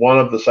here in one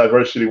of the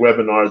diversity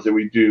webinars that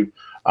we do,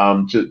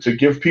 to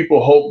give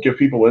people hope, give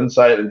people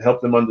insight, and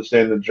help them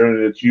understand the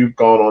journey that you've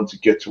gone on to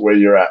get to where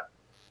you're at.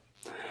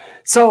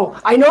 So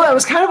I know that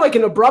was kind of like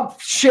an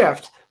abrupt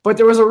shift, but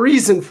there was a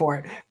reason for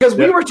it, because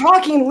we were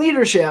talking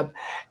leadership,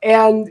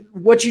 and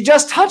what you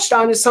just touched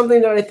on is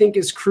something that I think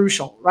is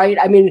crucial, right?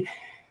 I mean,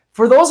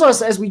 for those of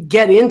us, as we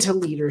get into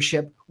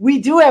leadership, we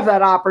do have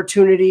that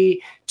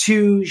opportunity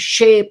to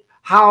shape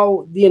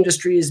how the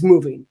industry is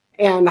moving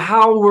and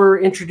how we're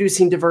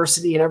introducing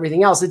diversity and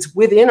everything else. It's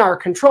within our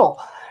control.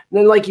 And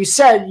then, like you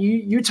said,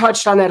 you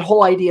touched on that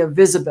whole idea of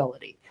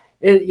visibility.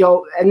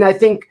 And I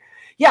think,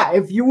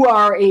 if you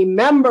are a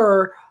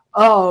member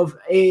of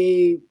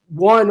a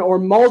one or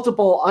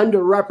multiple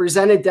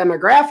underrepresented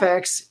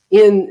demographics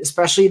in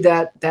especially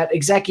that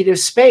executive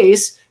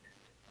space,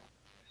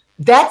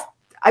 that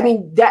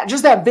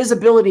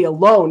visibility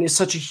alone is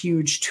such a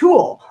huge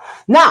tool.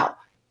 Now,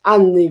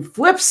 on the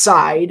flip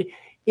side,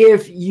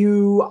 if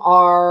you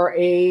are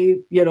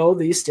the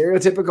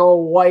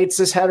stereotypical white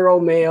cis hetero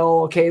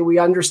male, okay, we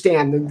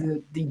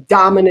understand the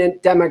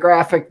dominant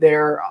demographic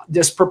there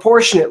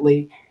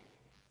disproportionately.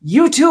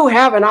 You too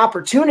have an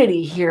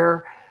opportunity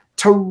here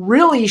to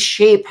really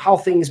shape how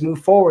things move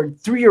forward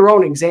through your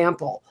own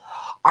example.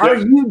 Are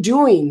you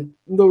doing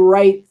the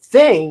right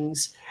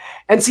things?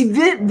 And see,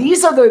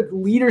 these are the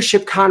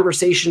leadership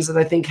conversations that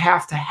I think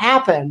have to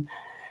happen,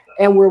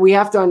 and where we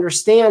have to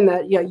understand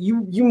that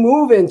you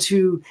move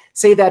into,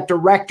 say, that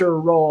director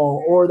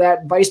role or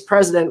that vice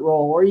president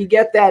role, or you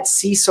get that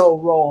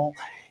CISO role.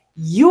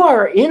 You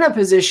are in a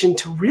position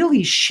to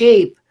really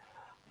shape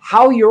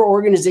how your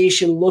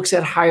organization looks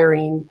at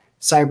hiring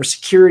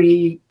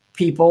cybersecurity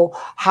people,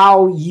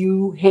 how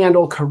you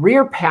handle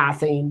career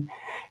pathing.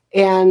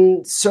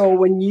 And so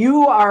when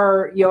you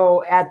are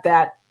at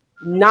that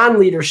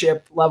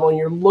non-leadership level and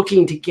you're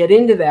looking to get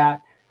into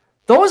that,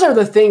 those are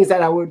the things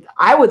that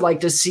I would like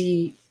to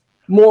see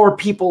more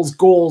people's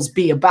goals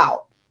be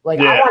about.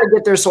 Like, I want to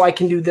get there so I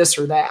can do this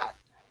or that.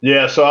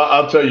 Yeah, so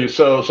I'll tell you.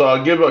 So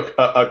I'll give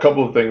a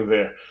couple of things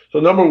there.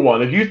 So number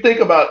one, if you think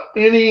about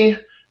any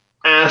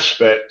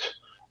aspect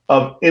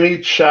of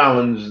any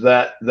challenge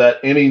that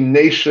any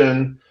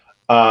nation,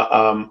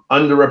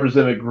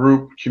 underrepresented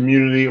group,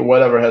 community, or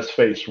whatever has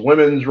faced,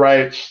 women's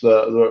rights,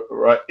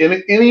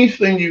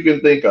 anything you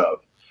can think of,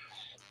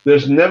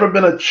 there's never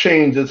been a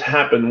change that's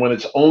happened when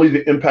it's only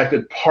the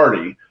impacted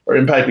party or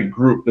impacted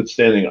group that's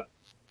standing up,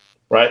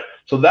 right?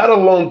 So that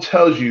alone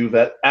tells you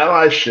that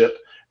allyship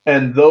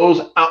and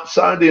those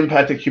outside the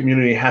impacted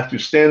community have to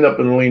stand up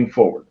and lean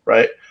forward,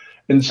 right?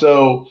 And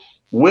so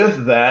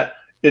with that,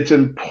 it's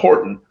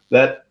important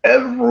that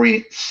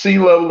every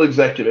C-level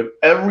executive,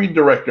 every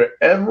director,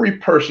 every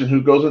person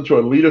who goes into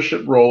a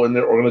leadership role in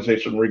their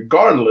organization,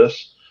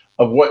 regardless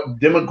of what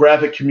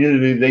demographic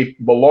community they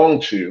belong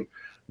to,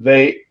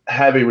 they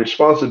have a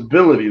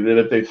responsibility that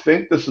if they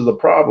think this is a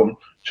problem,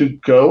 to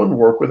go and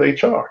work with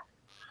HR.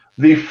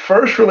 The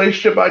first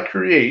relationship I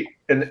create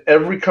in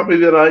every company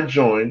that I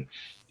join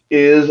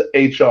is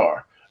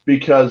HR,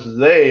 because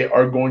they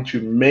are going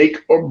to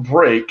make or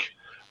break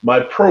my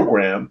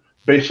program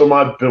based on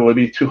my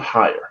ability to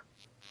hire.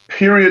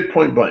 Period,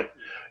 point blank.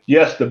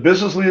 Yes, the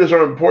business leaders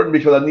are important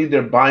because I need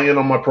their buy-in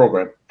on my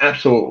program.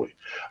 Absolutely.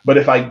 But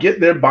if I get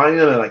their buy-in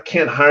and I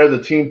can't hire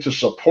the team to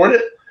support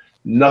it,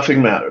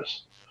 nothing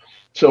matters.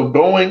 So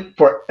going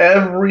for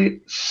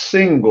every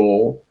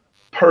single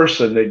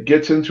person that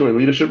gets into a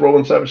leadership role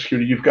in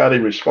cybersecurity, you've got a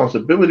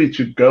responsibility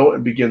to go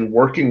and begin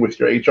working with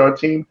your HR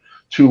team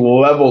to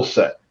level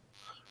set,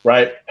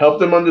 right? Help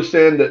them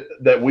understand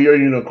that we are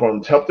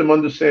unicorns. Help them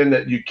understand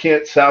that you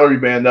can't salary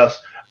band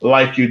us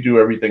like you do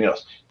everything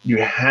else.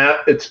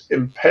 It's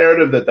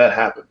imperative that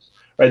happens,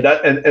 right?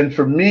 And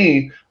for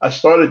me,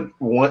 as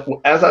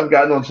I've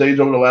gotten on stage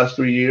over the last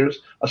 3 years,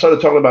 I started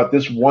talking about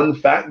this one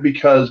fact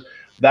because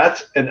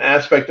that's an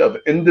aspect of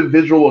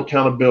individual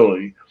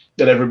accountability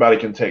that everybody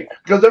can take.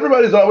 Because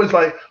everybody's always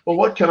like, well,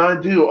 what can I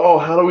do? Oh,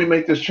 how do we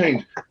make this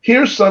change?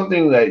 Here's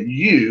something that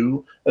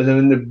you as an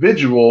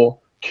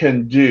individual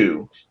can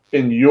do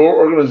in your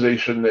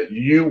organization that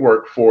you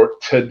work for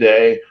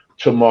today,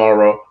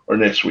 tomorrow, or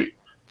next week,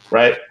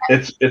 right?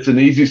 It's an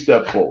easy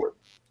step forward.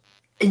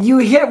 You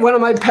hit one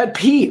of my pet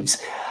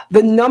peeves.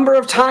 The number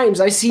of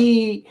times I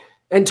see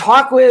and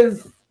talk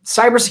with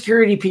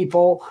cybersecurity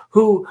people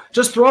who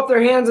just throw up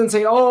their hands and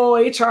say, oh,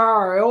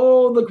 HR,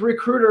 oh, the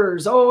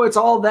recruiters, oh, it's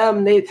all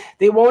them.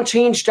 They won't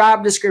change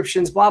job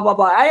descriptions, blah, blah,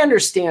 blah. I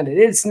understand it.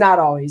 It's not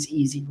always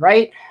easy,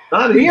 right?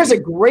 Here's a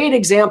great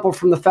example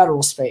from the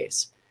federal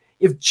space.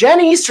 If Jen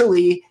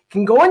Easterly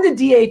can go into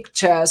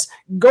DHS,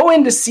 go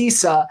into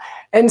CISA,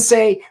 and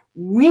say,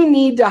 we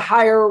need to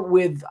hire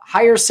with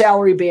higher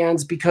salary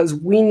bands because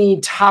we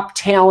need top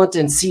talent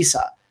in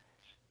CISA,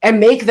 and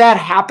make that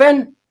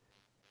happen,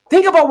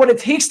 Think about what it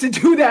takes to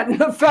do that in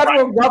the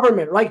federal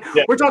government. Like,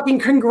 we're talking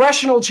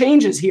congressional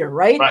changes here,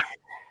 right?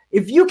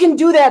 If you can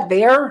do that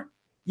there,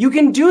 you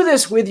can do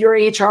this with your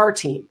HR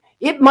team.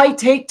 It might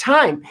take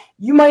time.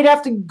 You might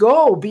have to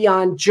go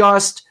beyond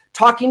just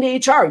talking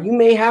to HR. You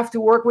may have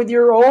to work with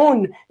your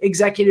own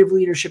executive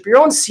leadership, your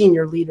own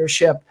senior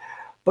leadership.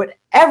 But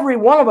every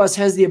one of us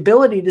has the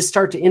ability to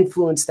start to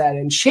influence that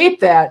and shape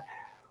that.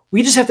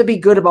 We just have to be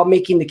good about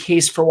making the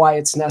case for why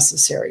it's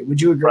necessary.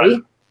 Would you agree?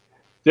 Right.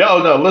 Yeah,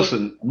 oh no,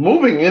 listen,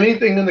 moving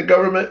anything in the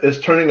government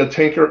is turning a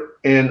tanker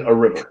in a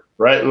river,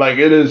 right? Like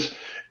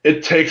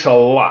it takes a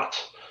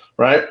lot,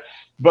 right?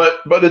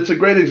 But it's a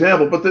great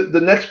example. But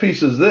the next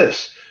piece is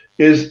this,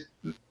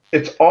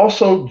 it's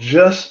also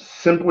just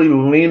simply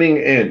leaning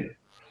in,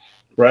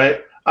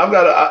 right?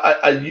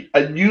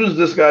 I use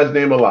this guy's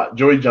name a lot,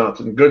 Joey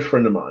Johnson, a good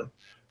friend of mine.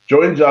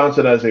 Joey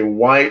Johnson, as a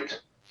white,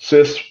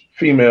 cis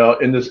female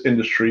in this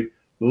industry,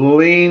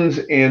 leans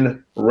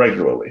in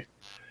regularly.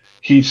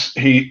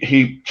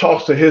 He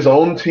talks to his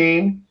own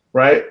team,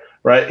 right?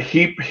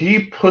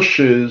 He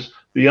pushes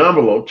the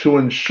envelope to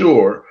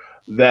ensure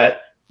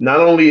that not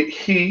only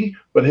he,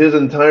 but his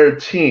entire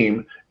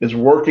team is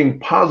working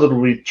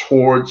positively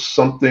towards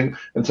something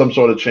and some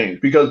sort of change.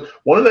 Because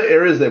one of the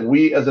areas that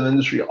we as an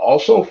industry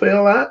also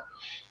fail at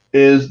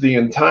is the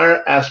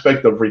entire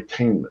aspect of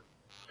retainment,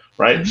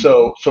 right?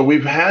 Mm-hmm. So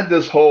we've had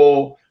this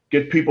whole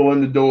get people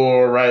in the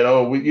door, right?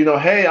 Oh,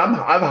 hey,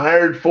 I've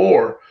hired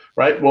 4.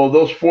 Right. Well,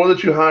 those 4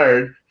 that you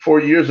hired 4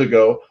 years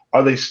ago,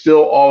 are they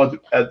still all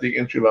at the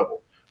entry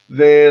level?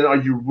 Then are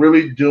you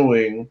really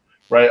doing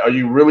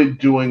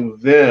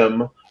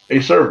them a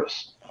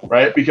service?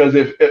 Right. Because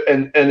if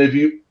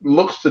you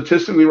look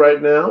statistically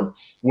right now,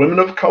 women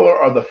of color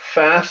are the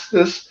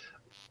fastest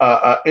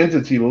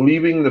entity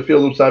leaving the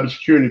field of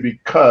cybersecurity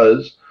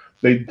because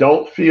they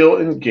don't feel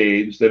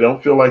engaged. They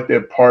don't feel like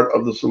they're part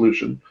of the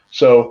solution.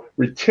 So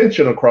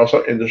retention across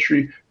our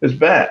industry is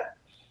bad.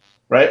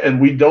 Right.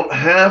 And we don't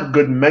have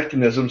good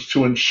mechanisms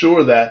to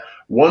ensure that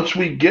once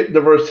we get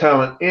diverse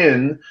talent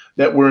in,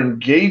 that we're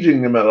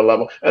engaging them at a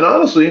level. And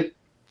honestly,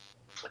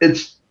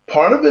 it's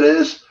part of it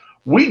is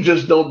we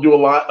just don't do a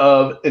lot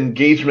of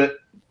engagement,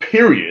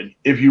 period,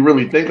 if you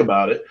really think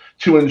about it,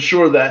 to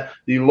ensure that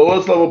the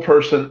lowest level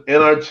person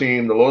in our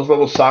team, the lowest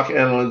level SOC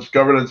analyst,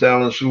 governance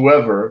analyst,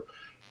 whoever,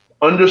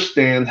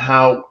 understand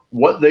how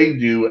what they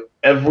do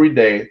every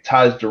day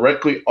ties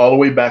directly all the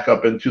way back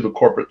up into the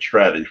corporate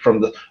strategy,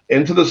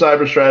 into the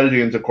cyber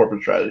strategy, into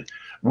corporate strategy.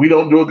 We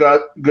don't do a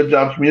good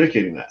job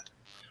communicating that,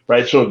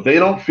 right? So if they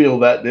don't feel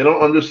that, they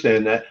don't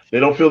understand that, they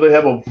don't feel they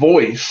have a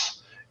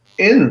voice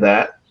in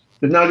that,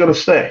 they're not going to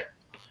stay.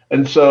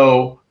 And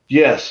so,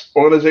 yes,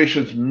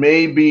 organizations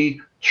may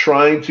be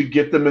trying to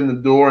get them in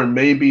the door and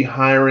maybe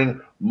hiring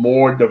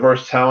more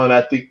diverse talent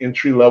at the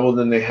entry level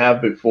than they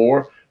have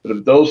before. But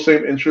if those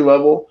same entry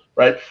level,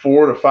 right,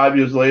 4 to 5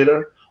 years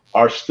later,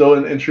 are still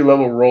in entry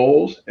level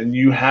roles, and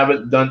you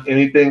haven't done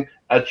anything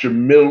at your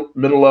middle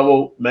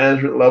level,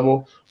 management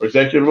level, or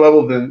executive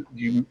level, then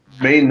you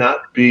may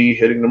not be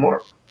hitting the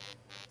mark.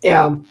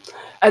 Yeah.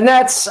 And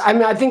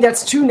I think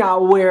that's too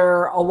now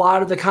where a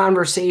lot of the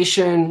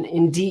conversation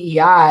in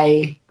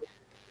DEI,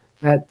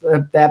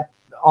 that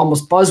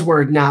almost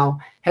buzzword now,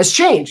 has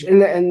changed,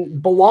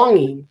 and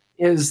belonging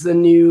is the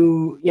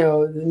new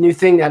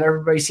thing that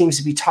everybody seems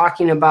to be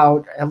talking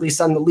about, at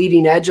least on the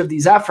leading edge of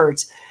these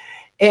efforts.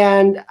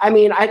 And I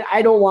mean,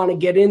 I don't want to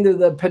get into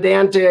the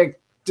pedantic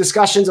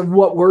discussions of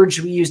what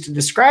words we use to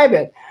describe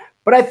it,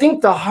 but I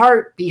think the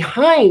heart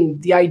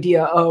behind the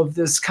idea of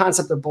this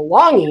concept of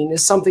belonging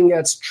is something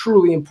that's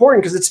truly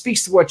important, because it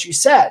speaks to what you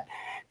said.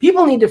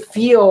 People need to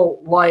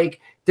feel like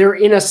they're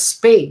in a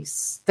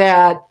space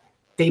that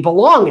they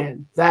belong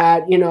in,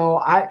 that,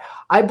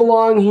 I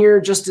belong here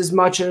just as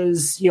much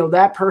as,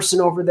 that person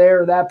over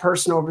there, or that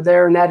person over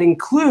there. And that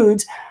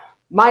includes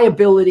my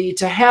ability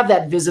to have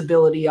that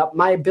visibility up,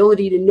 my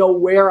ability to know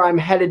where I'm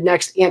headed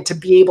next, and to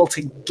be able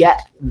to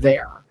get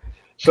there.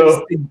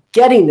 So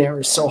getting there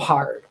is so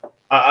hard.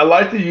 I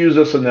like to use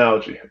this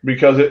analogy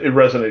because it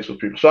resonates with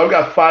people. So I've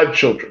got 5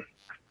 children,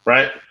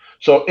 right?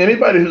 So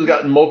anybody who's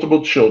got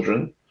multiple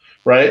children,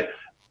 right?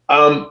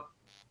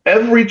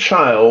 Every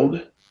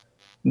child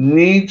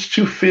needs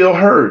to feel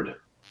heard.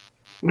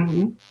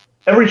 Mm-hmm.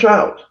 Every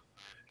child.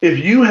 If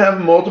you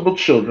have multiple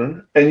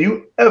children and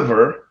you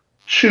ever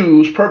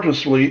choose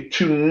purposely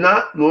to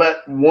not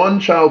let one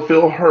child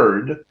feel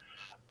heard,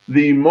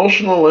 the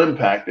emotional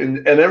impact,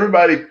 and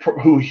everybody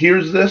who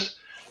hears this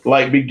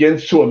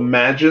begins to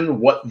imagine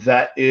what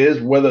that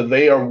is, whether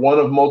they are one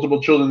of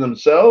multiple children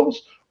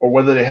themselves or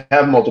whether they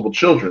have multiple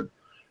children.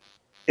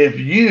 If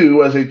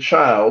you as a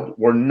child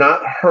were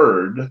not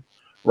heard,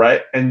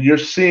 right, and you're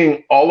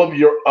seeing all of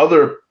your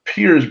other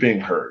peers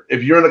being heard,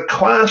 if you're in a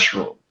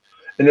classroom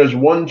and there's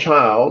one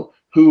child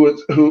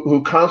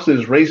who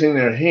constantly is raising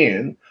their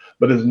hand,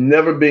 but is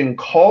never being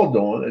called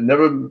on and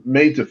never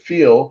made to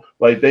feel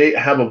like they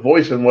have a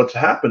voice in what's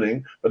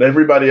happening, but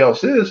everybody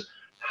else is,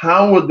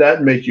 how would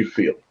that make you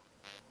feel?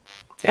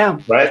 Yeah.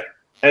 Right.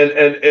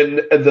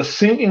 And the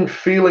sinking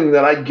feeling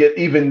that I get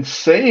even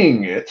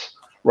saying it,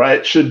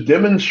 right, should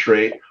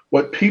demonstrate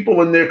what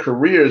people in their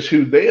careers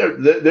who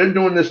they're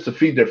doing this to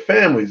feed their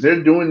families.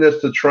 They're doing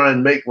this to try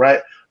and make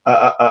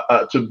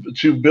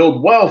to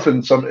build wealth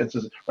in some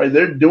instances, right?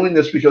 They're doing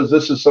this because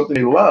this is something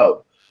they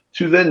love.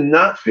 To then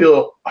not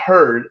feel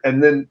heard,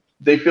 and then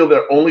they feel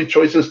their only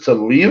choice is to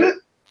leave it.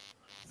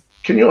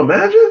 Can you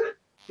imagine?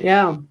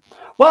 Yeah.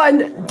 Well,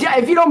 and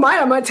if you don't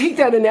mind, I'm going to take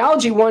that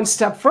analogy one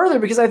step further,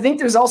 because I think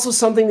there's also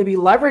something to be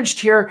leveraged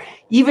here,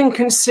 even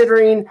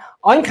considering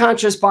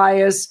unconscious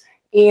bias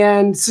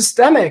and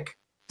systemic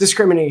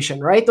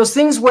discrimination, right? Those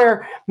things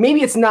where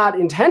maybe it's not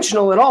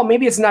intentional at all,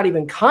 maybe it's not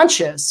even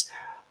conscious,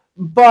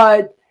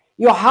 but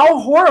how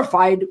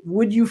horrified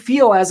would you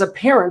feel as a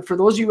parent, for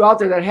those of you out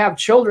there that have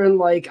children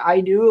like I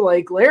do,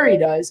 like Larry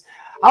does,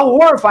 how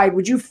horrified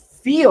would you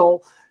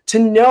feel to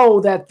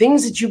know that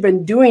things that you've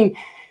been doing,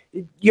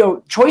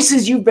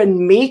 choices you've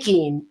been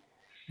making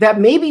that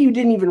maybe you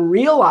didn't even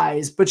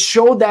realize, but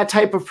showed that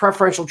type of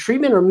preferential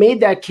treatment or made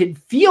that kid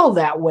feel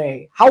that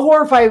way? How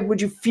horrified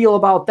would you feel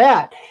about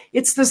that?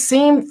 It's the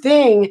same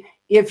thing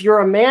if you're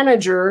a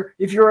manager,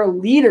 if you're a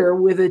leader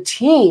with a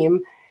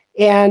team,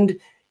 and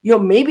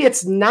maybe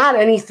it's not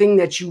anything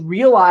that you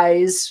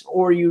realize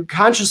or you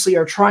consciously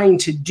are trying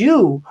to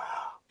do,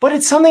 but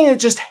it's something that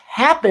just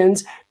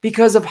happens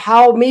because of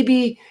how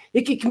maybe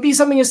it can be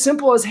something as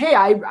simple as, hey,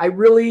 I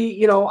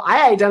really,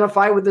 I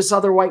identify with this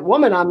other white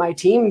woman on my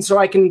team. And so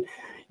I can,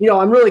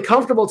 I'm really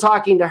comfortable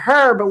talking to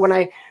her. But when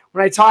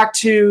I talk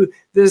to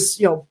this,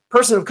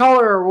 person of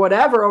color or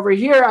whatever over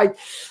here, I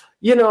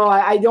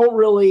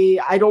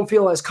don't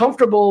feel as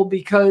comfortable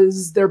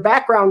because their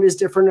background is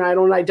different and I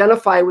don't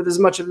identify with as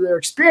much of their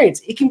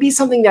experience. It can be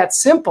something that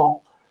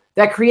simple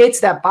that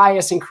creates that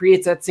bias and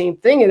creates that same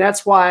thing. And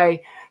that's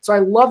why, so I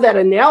love that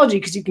analogy,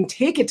 because you can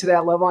take it to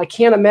that level. I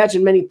can't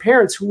imagine many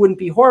parents who wouldn't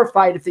be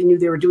horrified if they knew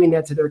they were doing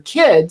that to their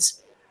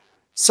kids.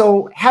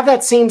 So have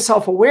that same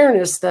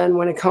self-awareness then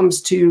when it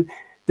comes to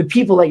the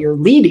people that you're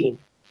leading.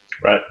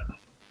 Right.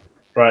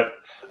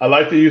 I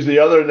like to use the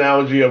other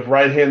analogy of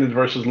right-handed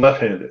versus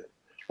left-handed.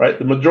 Right?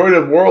 The majority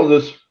of the world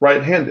is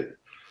right-handed,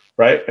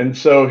 right? And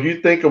so if you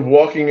think of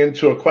walking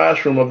into a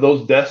classroom, of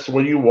those desks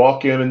where you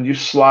walk in and you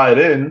slide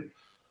in,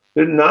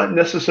 they're not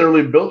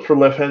necessarily built for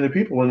left-handed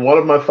people. And one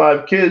of my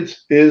 5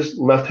 kids is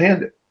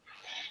left-handed.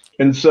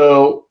 And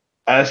so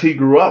as he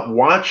grew up,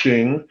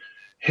 watching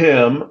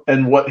him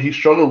and what he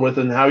struggled with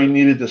and how he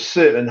needed to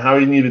sit and how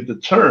he needed to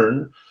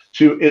turn,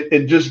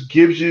 it just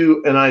gives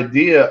you an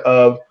idea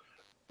of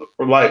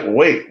like,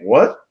 wait,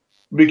 what?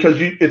 Because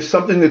it's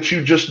something that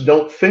you just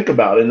don't think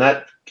about. And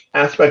that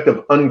aspect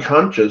of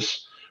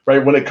unconscious,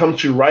 right? When it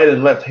comes to right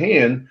and left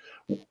hand,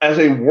 as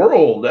a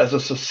world, as a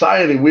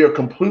society, we are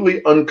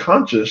completely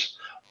unconscious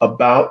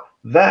about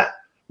that.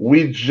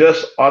 We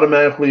just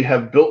automatically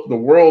have built the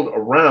world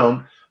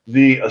around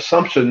the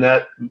assumption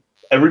that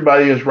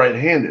everybody is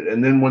right-handed.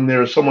 And then when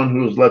there is someone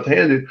who is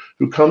left-handed,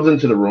 who comes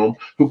into the room,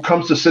 who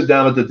comes to sit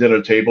down at the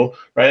dinner table,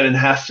 right, and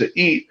has to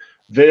eat,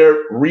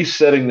 they're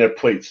resetting their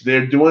plates.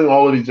 They're doing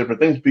all of these different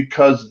things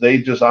because they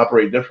just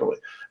operate differently.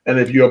 And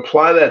if you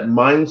apply that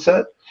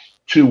mindset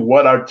to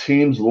what our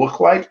teams look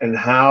like and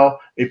how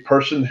a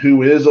person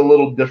who is a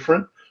little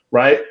different,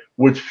 right,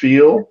 would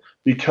feel,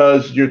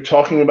 because you're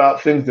talking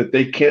about things that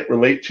they can't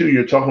relate to.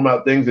 You're talking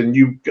about things and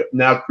you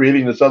now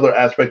creating this other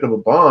aspect of a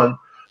bond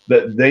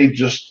that they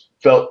just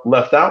felt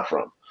left out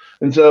from.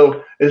 And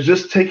so it's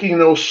just taking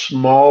those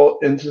small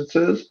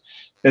instances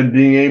and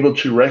being able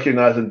to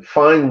recognize and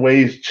find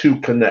ways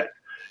to connect.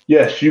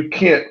 Yes, you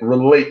can't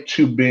relate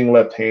to being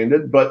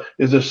left-handed, but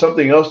is there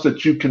something else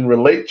that you can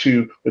relate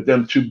to with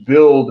them to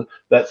build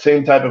that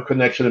same type of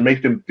connection and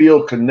make them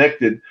feel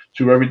connected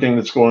to everything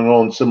that's going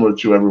on, similar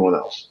to everyone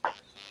else?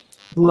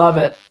 Love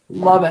it.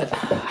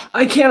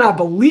 I cannot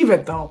believe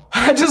it, though.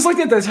 I just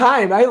looked at the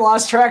time. I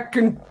lost track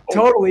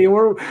totally.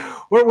 We're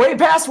way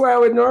past where I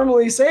would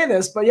normally say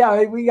this, but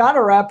yeah, we got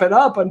to wrap it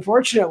up,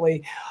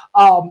 unfortunately.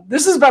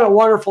 This has been a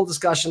wonderful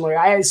discussion, Larry.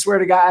 I swear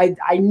to God,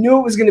 I knew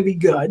it was going to be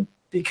good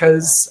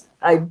because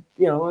I've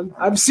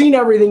seen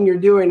everything you're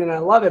doing and I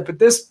love it, but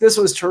this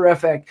was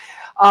terrific.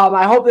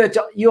 I hope that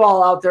you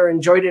all out there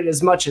enjoyed it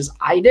as much as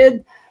I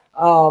did.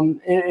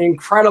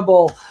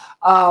 Incredible.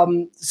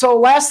 So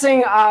last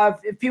thing,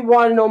 if people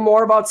want to know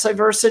more about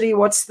Cyversity,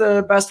 what's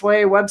the best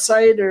way?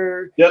 Website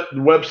or? Yep, the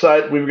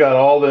website. We've got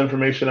all the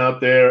information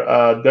out there.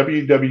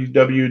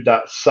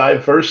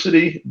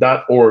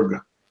 www.cyversity.org.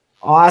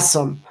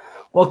 Awesome.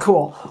 Well,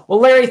 cool. Well,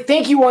 Larry,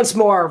 thank you once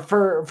more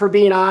for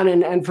being on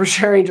and for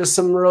sharing just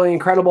some really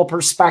incredible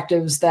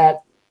perspectives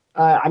that,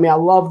 I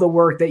love the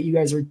work that you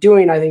guys are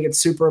doing. I think it's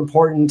super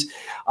important.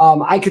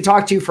 I could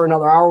talk to you for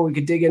another hour. We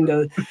could dig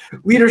into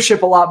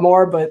leadership a lot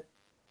more, but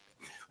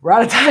we're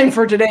out of time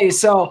for today.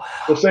 So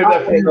we'll save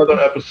that for another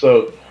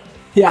episode.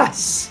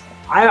 Yes,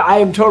 I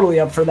am totally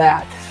up for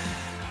that.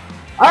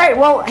 All right.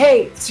 Well,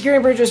 hey,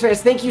 Securing Bridges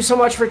fans, thank you so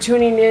much for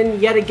tuning in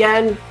yet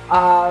again.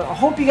 I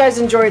hope you guys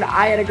enjoyed.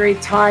 I had a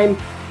great time.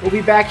 We'll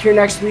be back here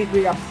next week.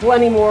 We got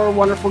plenty more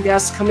wonderful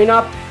guests coming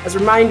up. As a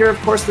reminder, of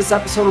course, this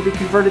episode will be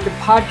converted to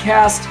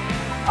podcast.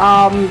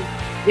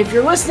 If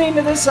you're listening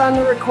to this on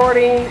the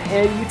recording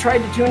and you tried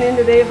to tune in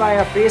today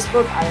via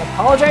Facebook, I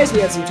apologize. We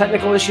had some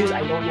technical issues.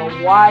 I don't know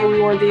why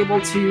we weren't able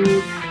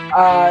to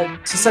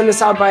send this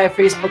out via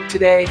Facebook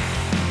today.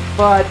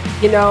 But,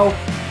 you know,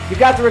 you've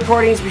got the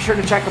recordings. Be sure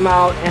to check them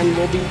out, and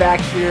we'll be back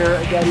here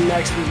again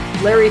next week.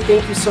 Larry,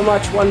 thank you so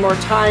much one more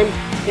time.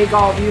 Thank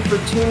all of you for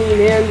tuning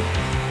in.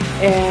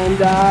 And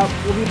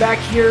we'll be back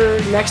here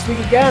next week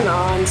again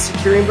on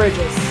Securing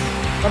Bridges.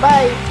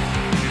 Bye-bye.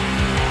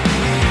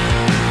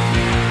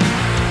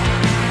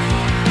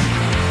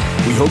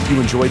 We hope you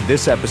enjoyed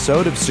this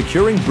episode of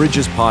Securing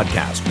Bridges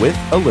podcast with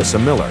Alyssa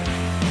Miller.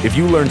 If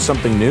you learned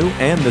something new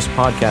and this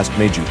podcast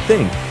made you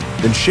think,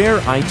 then share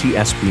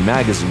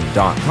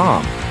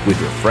itspmagazine.com with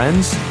your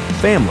friends,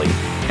 family,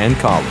 and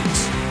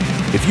colleagues.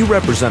 If you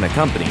represent a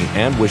company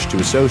and wish to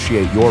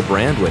associate your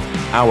brand with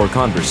our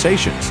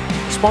conversations,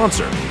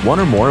 sponsor one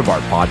or more of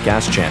our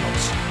podcast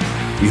channels.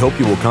 We hope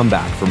you will come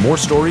back for more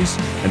stories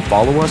and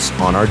follow us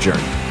on our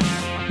journey.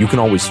 You can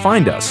always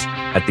find us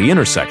at the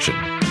intersection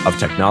of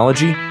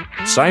technology,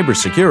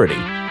 cybersecurity,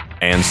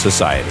 and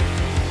society.